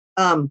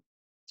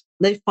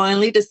they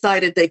finally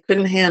decided they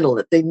couldn't handle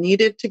it. They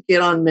needed to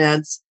get on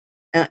meds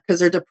because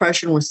their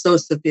depression was so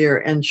severe.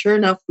 And sure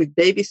enough, we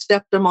baby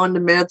stepped them onto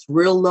meds,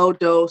 real low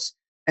dose.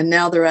 And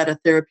now they're at a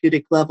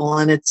therapeutic level.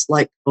 And it's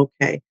like,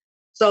 okay.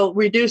 So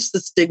reduce the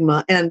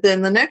stigma. And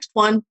then the next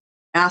one,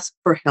 ask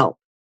for help.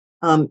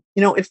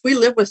 If we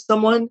live with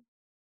someone,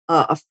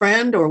 a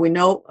friend, or we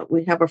know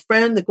we have a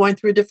friend that's going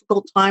through a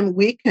difficult time,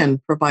 we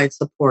can provide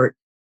support.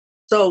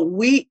 So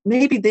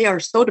maybe they are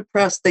so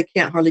depressed they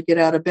can't hardly get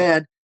out of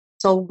bed.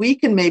 So we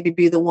can maybe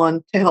be the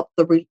one to help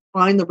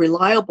find the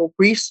reliable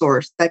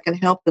resource that can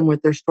help them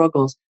with their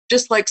struggles.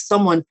 Just like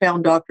someone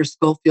found Dr.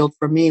 Schofield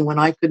for me when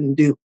I couldn't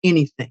do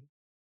anything.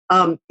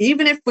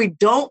 Even if we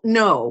don't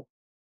know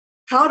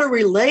how to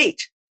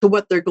relate to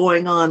what they're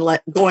going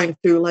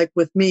through, like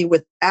with me,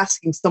 with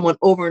asking someone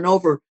over and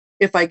over,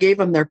 if I gave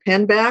them their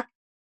pen back,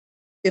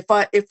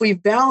 if we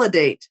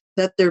validate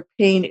that their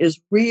pain is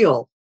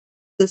real,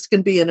 this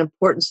can be an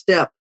important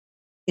step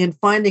in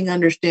finding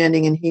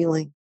understanding and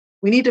healing.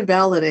 We need to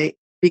validate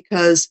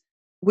because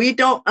we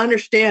don't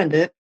understand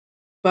it,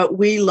 but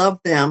we love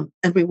them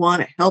and we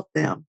want to help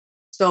them.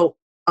 So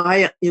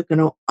I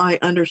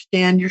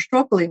understand you're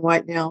struggling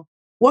right now.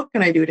 What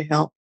can I do to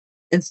help?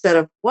 Instead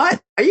of,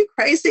 what? Are you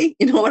crazy?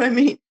 You know what I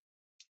mean?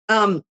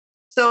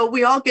 So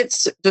we all get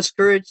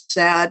discouraged,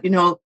 sad.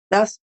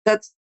 That's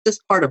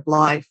just part of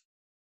life.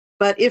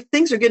 But if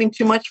things are getting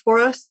too much for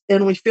us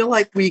and we feel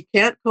like we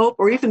can't cope,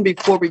 or even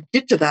before we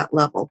get to that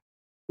level,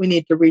 we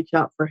need to reach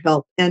out for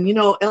help. And,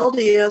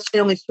 LDS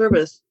Family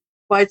Service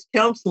provides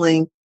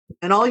counseling,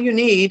 and all you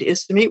need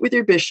is to meet with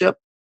your bishop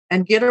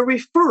and get a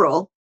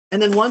referral.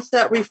 And then once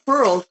that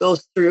referral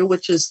goes through,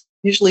 which is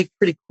usually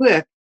pretty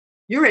quick,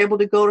 you're able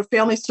to go to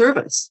family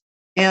service.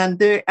 And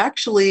they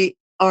actually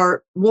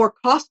are more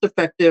cost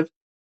effective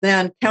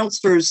than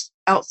counselors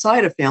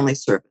outside of family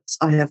service,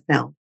 I have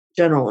found,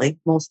 generally,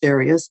 most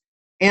areas.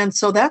 And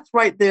so that's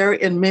right there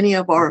in many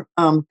of our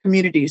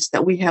communities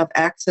that we have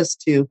access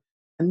to.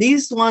 And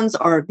these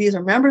are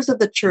members of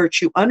the church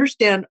who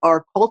understand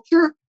our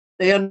culture.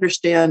 They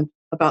understand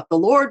about the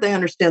Lord. They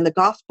understand the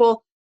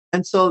gospel.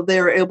 And so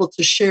they're able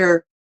to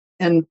share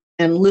and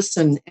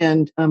listen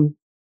and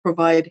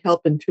provide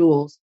help and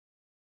tools.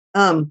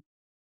 I'm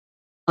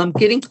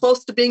getting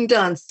close to being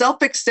done.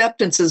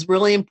 Self-acceptance is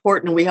really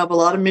important. We have a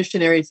lot of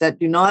missionaries that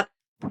do not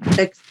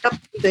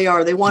accept who they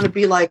are. They want to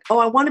be like, oh,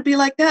 I want to be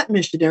like that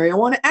missionary. I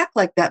want to act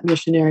like that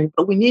missionary.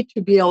 But we need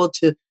to be able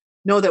to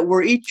know that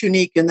we're each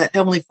unique and that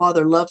Heavenly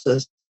Father loves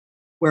us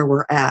where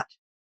we're at.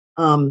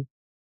 Um,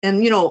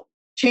 and,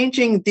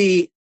 changing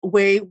the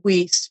way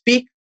we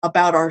speak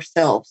about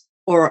ourselves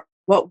or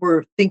what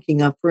we're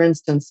thinking of. For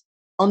instance,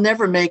 I'll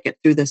never make it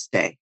through this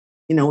day.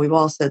 We've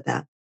all said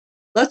that.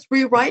 Let's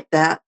rewrite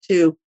that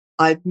to,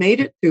 I've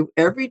made it through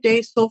every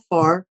day so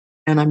far,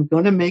 and I'm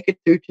going to make it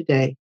through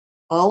today.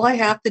 All I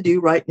have to do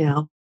right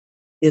now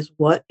is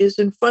what is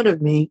in front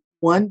of me,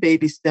 one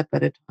baby step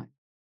at a time.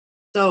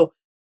 So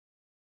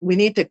we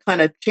need to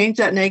kind of change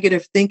that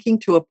negative thinking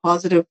to a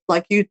positive,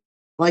 like you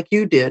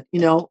did,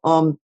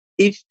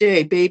 each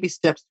day, baby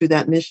steps through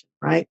that mission,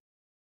 right?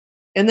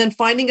 And then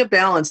finding a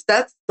balance.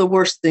 That's the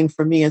worst thing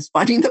for me, is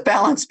finding the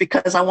balance,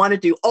 because I want to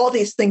do all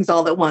these things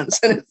all at once.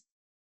 And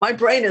my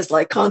brain is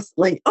like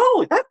constantly,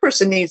 oh, that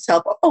person needs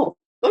help. Oh,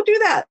 go do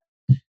that.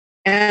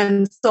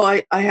 And so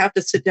I have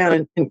to sit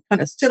down and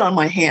kind of sit on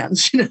my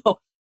hands,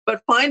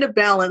 but find a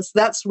balance.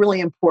 That's really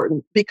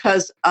important,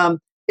 because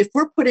if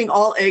we're putting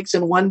all eggs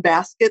in one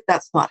basket,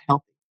 that's not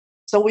healthy.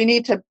 So we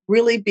need to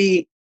really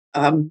be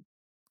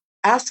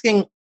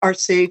asking our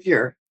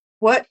Savior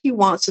what he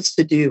wants us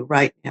to do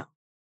right now.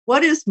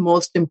 What is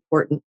most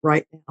important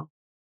right now?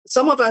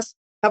 Some of us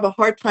have a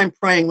hard time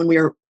praying when we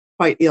are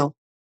quite ill.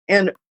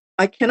 And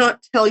I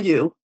cannot tell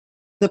you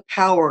the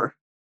power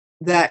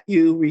that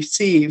you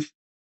receive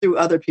through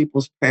other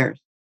people's prayers.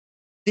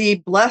 The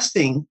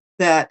blessing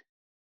that,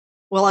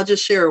 well, I'll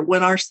just share,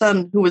 when our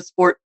son, who was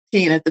 14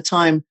 at the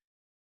time,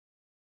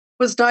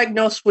 was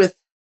diagnosed with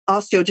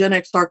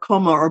osteogenic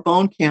sarcoma, or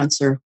bone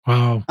cancer.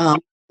 Wow.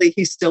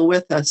 He's still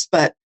with us,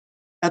 but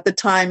at the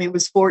time he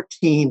was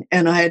 14,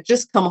 and I had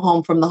just come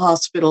home from the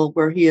hospital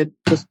where he had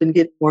just been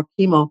getting more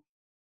chemo.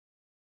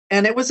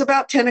 And it was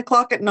about 10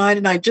 o'clock at night,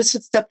 and I just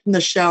had stepped in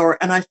the shower,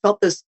 and I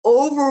felt this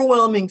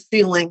overwhelming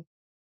feeling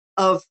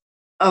of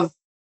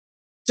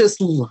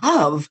just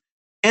love.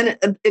 And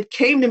it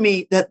came to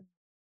me that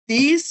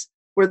these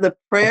were the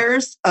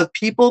prayers of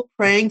people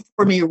praying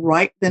for me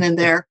right then and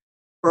there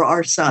for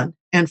our son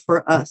and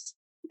for us.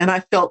 And I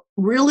felt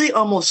really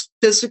almost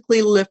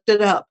physically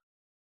lifted up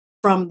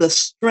from the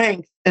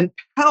strength and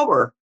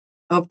power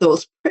of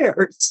those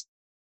prayers.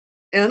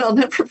 And I'll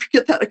never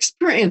forget that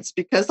experience,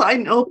 because I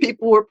know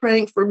people were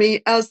praying for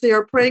me as they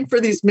are praying for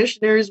these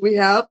missionaries we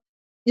have.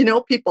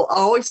 People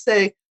always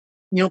say,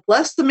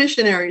 bless the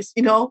missionaries.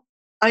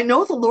 I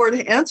know the Lord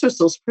answers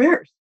those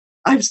prayers.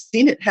 I've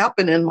seen it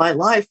happen in my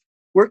life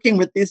working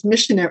with these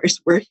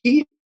missionaries, where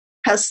he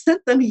has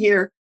sent them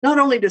here not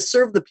only to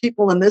serve the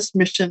people in this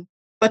mission,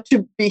 but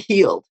to be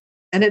healed.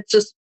 And it's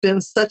just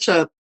been such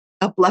a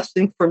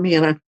blessing for me,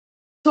 and I'm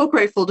so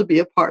grateful to be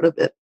a part of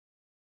it.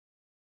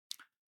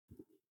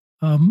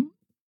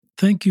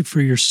 Thank you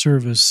for your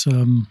service.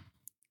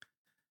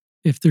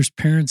 If there's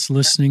parents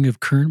listening of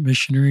current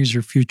missionaries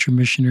or future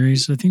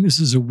missionaries, I think this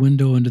is a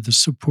window into the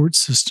support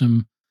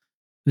system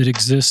that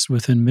exists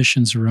within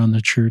missions around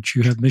the church.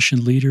 You have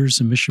mission leaders,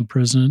 a mission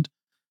president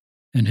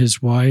and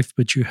his wife,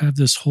 but you have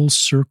this whole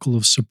circle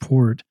of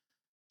support.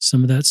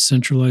 Some of that's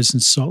centralized in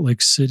Salt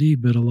Lake City,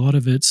 but a lot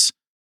of it's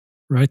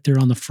right there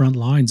on the front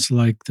lines,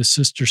 like the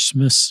Sister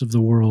Smiths of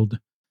the world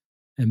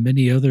and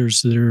many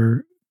others that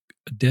are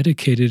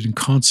dedicated and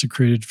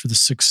consecrated for the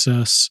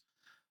success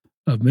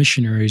of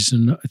missionaries.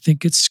 And I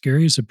think it's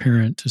scary as a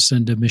parent to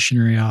send a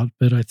missionary out,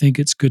 but I think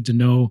it's good to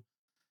know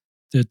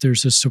that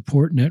there's a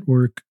support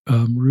network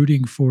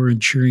rooting for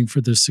and cheering for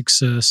the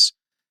success,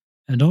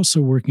 and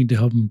also working to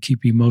help them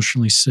keep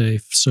emotionally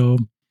safe. So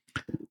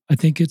I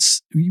think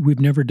we've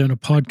never done a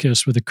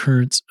podcast with a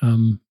current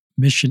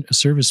a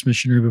service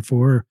missionary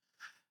before,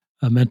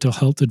 a mental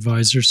health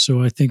advisor.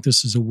 So I think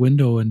this is a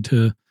window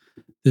into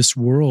this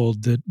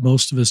world that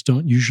most of us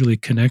don't usually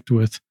connect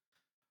with.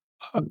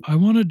 I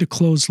wanted to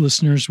close,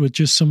 listeners, with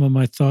just some of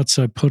my thoughts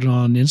I put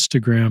on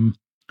Instagram.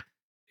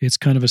 It's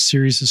kind of a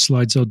series of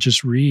slides I'll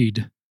just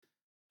read.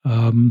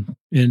 I'm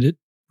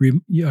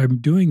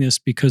doing this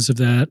because of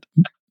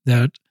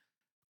that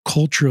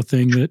cultural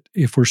thing that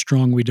if we're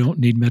strong, we don't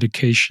need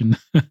medication.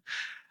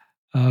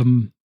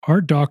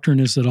 Our doctrine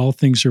is that all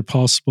things are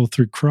possible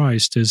through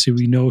Christ, as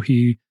we know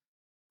he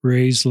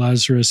raised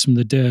Lazarus from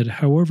the dead.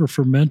 However,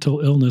 for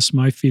mental illness,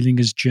 my feeling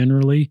is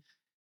generally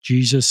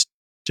Jesus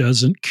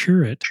doesn't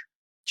cure it,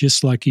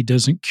 just like he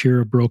doesn't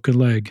cure a broken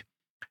leg.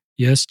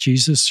 Yes,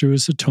 Jesus, through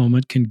his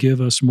atonement, can give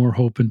us more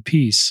hope and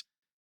peace.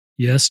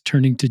 Yes,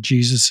 turning to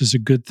Jesus is a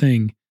good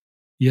thing.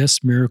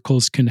 Yes,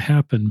 miracles can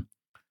happen.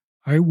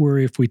 I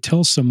worry if we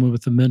tell someone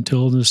with a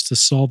mental illness to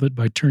solve it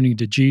by turning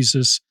to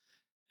Jesus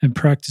and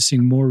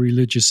practicing more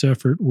religious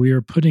effort, we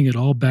are putting it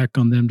all back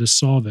on them to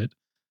solve it.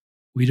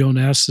 We don't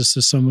ask this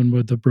to someone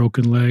with a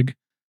broken leg,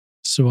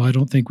 so I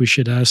don't think we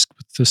should ask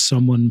to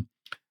someone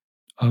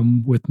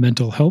with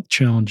mental health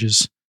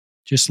challenges.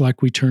 Just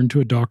like we turn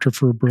to a doctor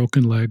for a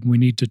broken leg, we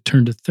need to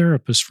turn to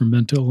therapists for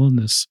mental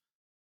illness.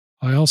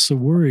 I also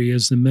worry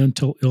as the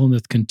mental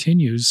illness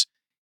continues,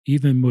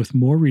 even with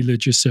more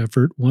religious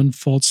effort, one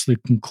falsely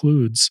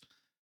concludes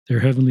Their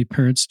heavenly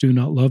parents do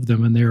not love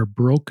them, and they are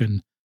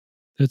broken.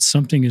 That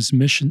something is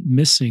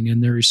missing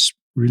in their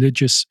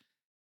religious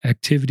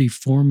activity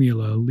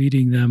formula,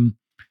 leading them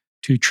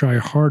to try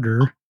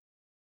harder,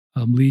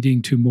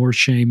 leading to more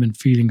shame and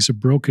feelings of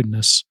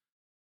brokenness.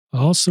 I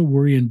also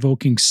worry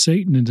invoking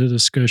Satan into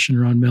discussion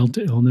around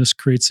mental illness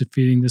creates a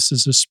feeling this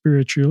is a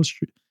spiritual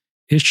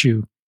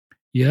issue.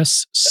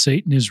 Yes,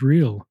 Satan is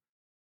real,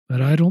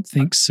 but I don't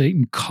think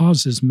Satan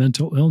causes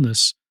mental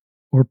illness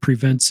or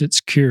prevents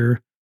its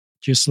cure,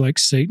 just like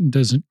Satan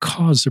doesn't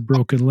cause a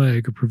broken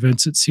leg or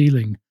prevents its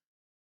healing.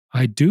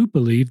 I do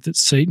believe that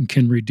Satan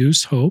can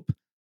reduce hope,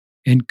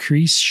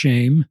 increase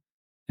shame,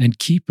 and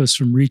keep us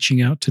from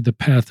reaching out to the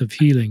path of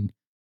healing.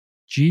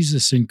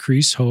 Jesus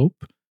increased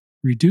hope,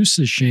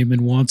 reduces shame,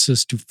 and wants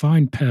us to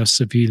find paths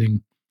of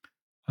healing.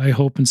 I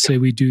hope and say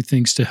we do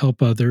things to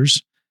help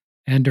others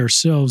and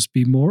ourselves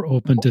be more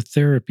open to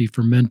therapy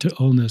for mental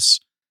illness,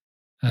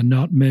 and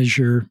not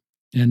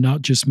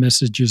just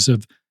messages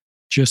of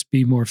just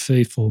be more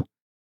faithful.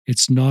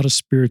 It's not a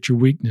spiritual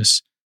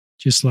weakness,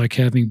 just like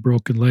having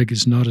broken leg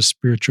is not a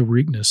spiritual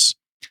weakness.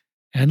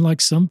 And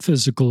like some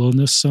physical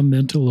illness, some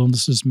mental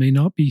illnesses may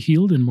not be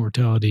healed in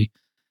mortality.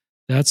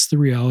 That's the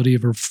reality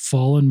of our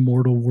fallen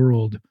mortal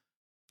world.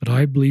 But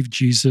I believe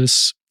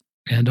Jesus,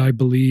 and I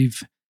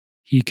believe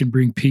he can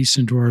bring peace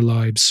into our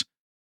lives.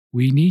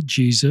 We need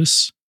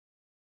Jesus,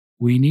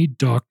 we need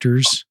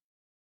doctors,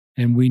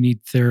 and we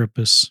need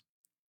therapists.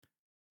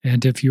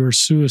 And if you are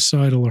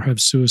suicidal or have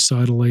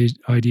suicidal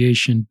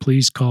ideation,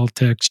 please call,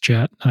 text,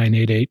 chat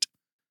 988.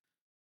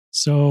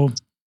 So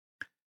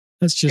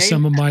that's just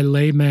some of my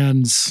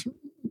layman's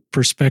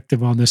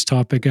perspective on this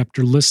topic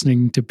after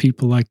listening to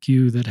people like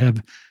you that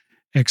have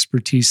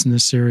expertise in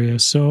this area.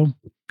 So,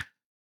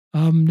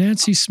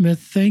 Nancy Smith,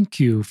 thank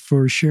you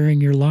for sharing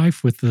your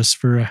life with us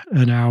for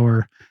an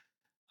hour.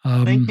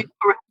 Thank you.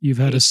 You've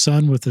had a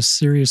son with a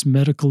serious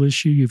medical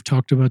issue. You've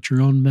talked about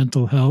your own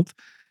mental health.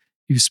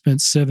 You've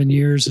spent 7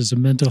 years as a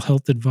mental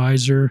health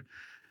advisor.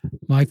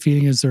 My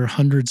feeling is there are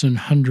hundreds and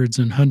hundreds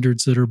and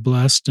hundreds that are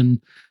blessed.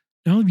 And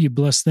not only have you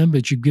blessed them,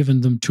 but you've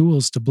given them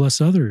tools to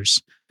bless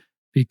others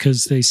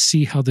because they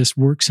see how this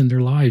works in their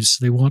lives.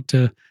 They want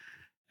to,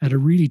 at a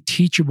really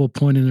teachable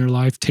point in their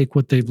life, take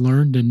what they've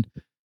learned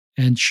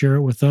and share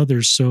it with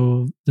others.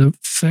 So the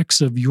effects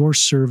of your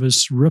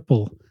service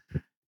ripple.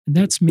 And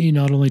that's me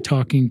not only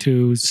talking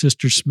to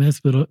Sister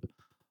Smith, but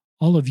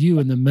all of you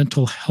in the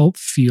mental health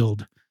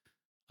field.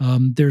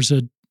 There's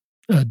a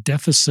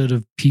deficit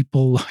of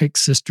people like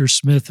Sister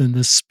Smith in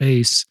this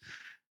space.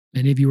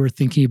 Many of you are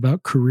thinking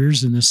about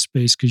careers in this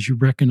space because you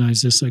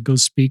recognize this. I go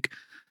speak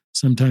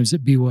sometimes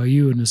at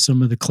BYU and to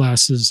some of the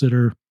classes that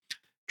are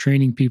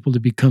training people to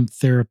become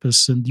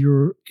therapists. And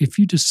if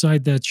you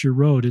decide that's your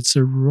road, it's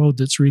a road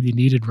that's really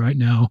needed right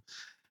now.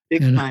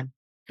 Big time.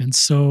 And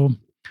so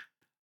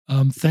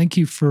thank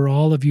you for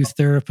all of you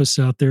therapists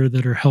out there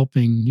that are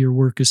helping. Your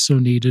work is so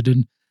needed.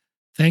 And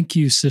thank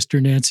you,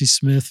 Sister Nancy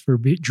Smith, for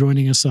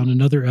joining us on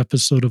another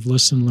episode of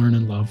Listen, Learn,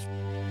 and Love.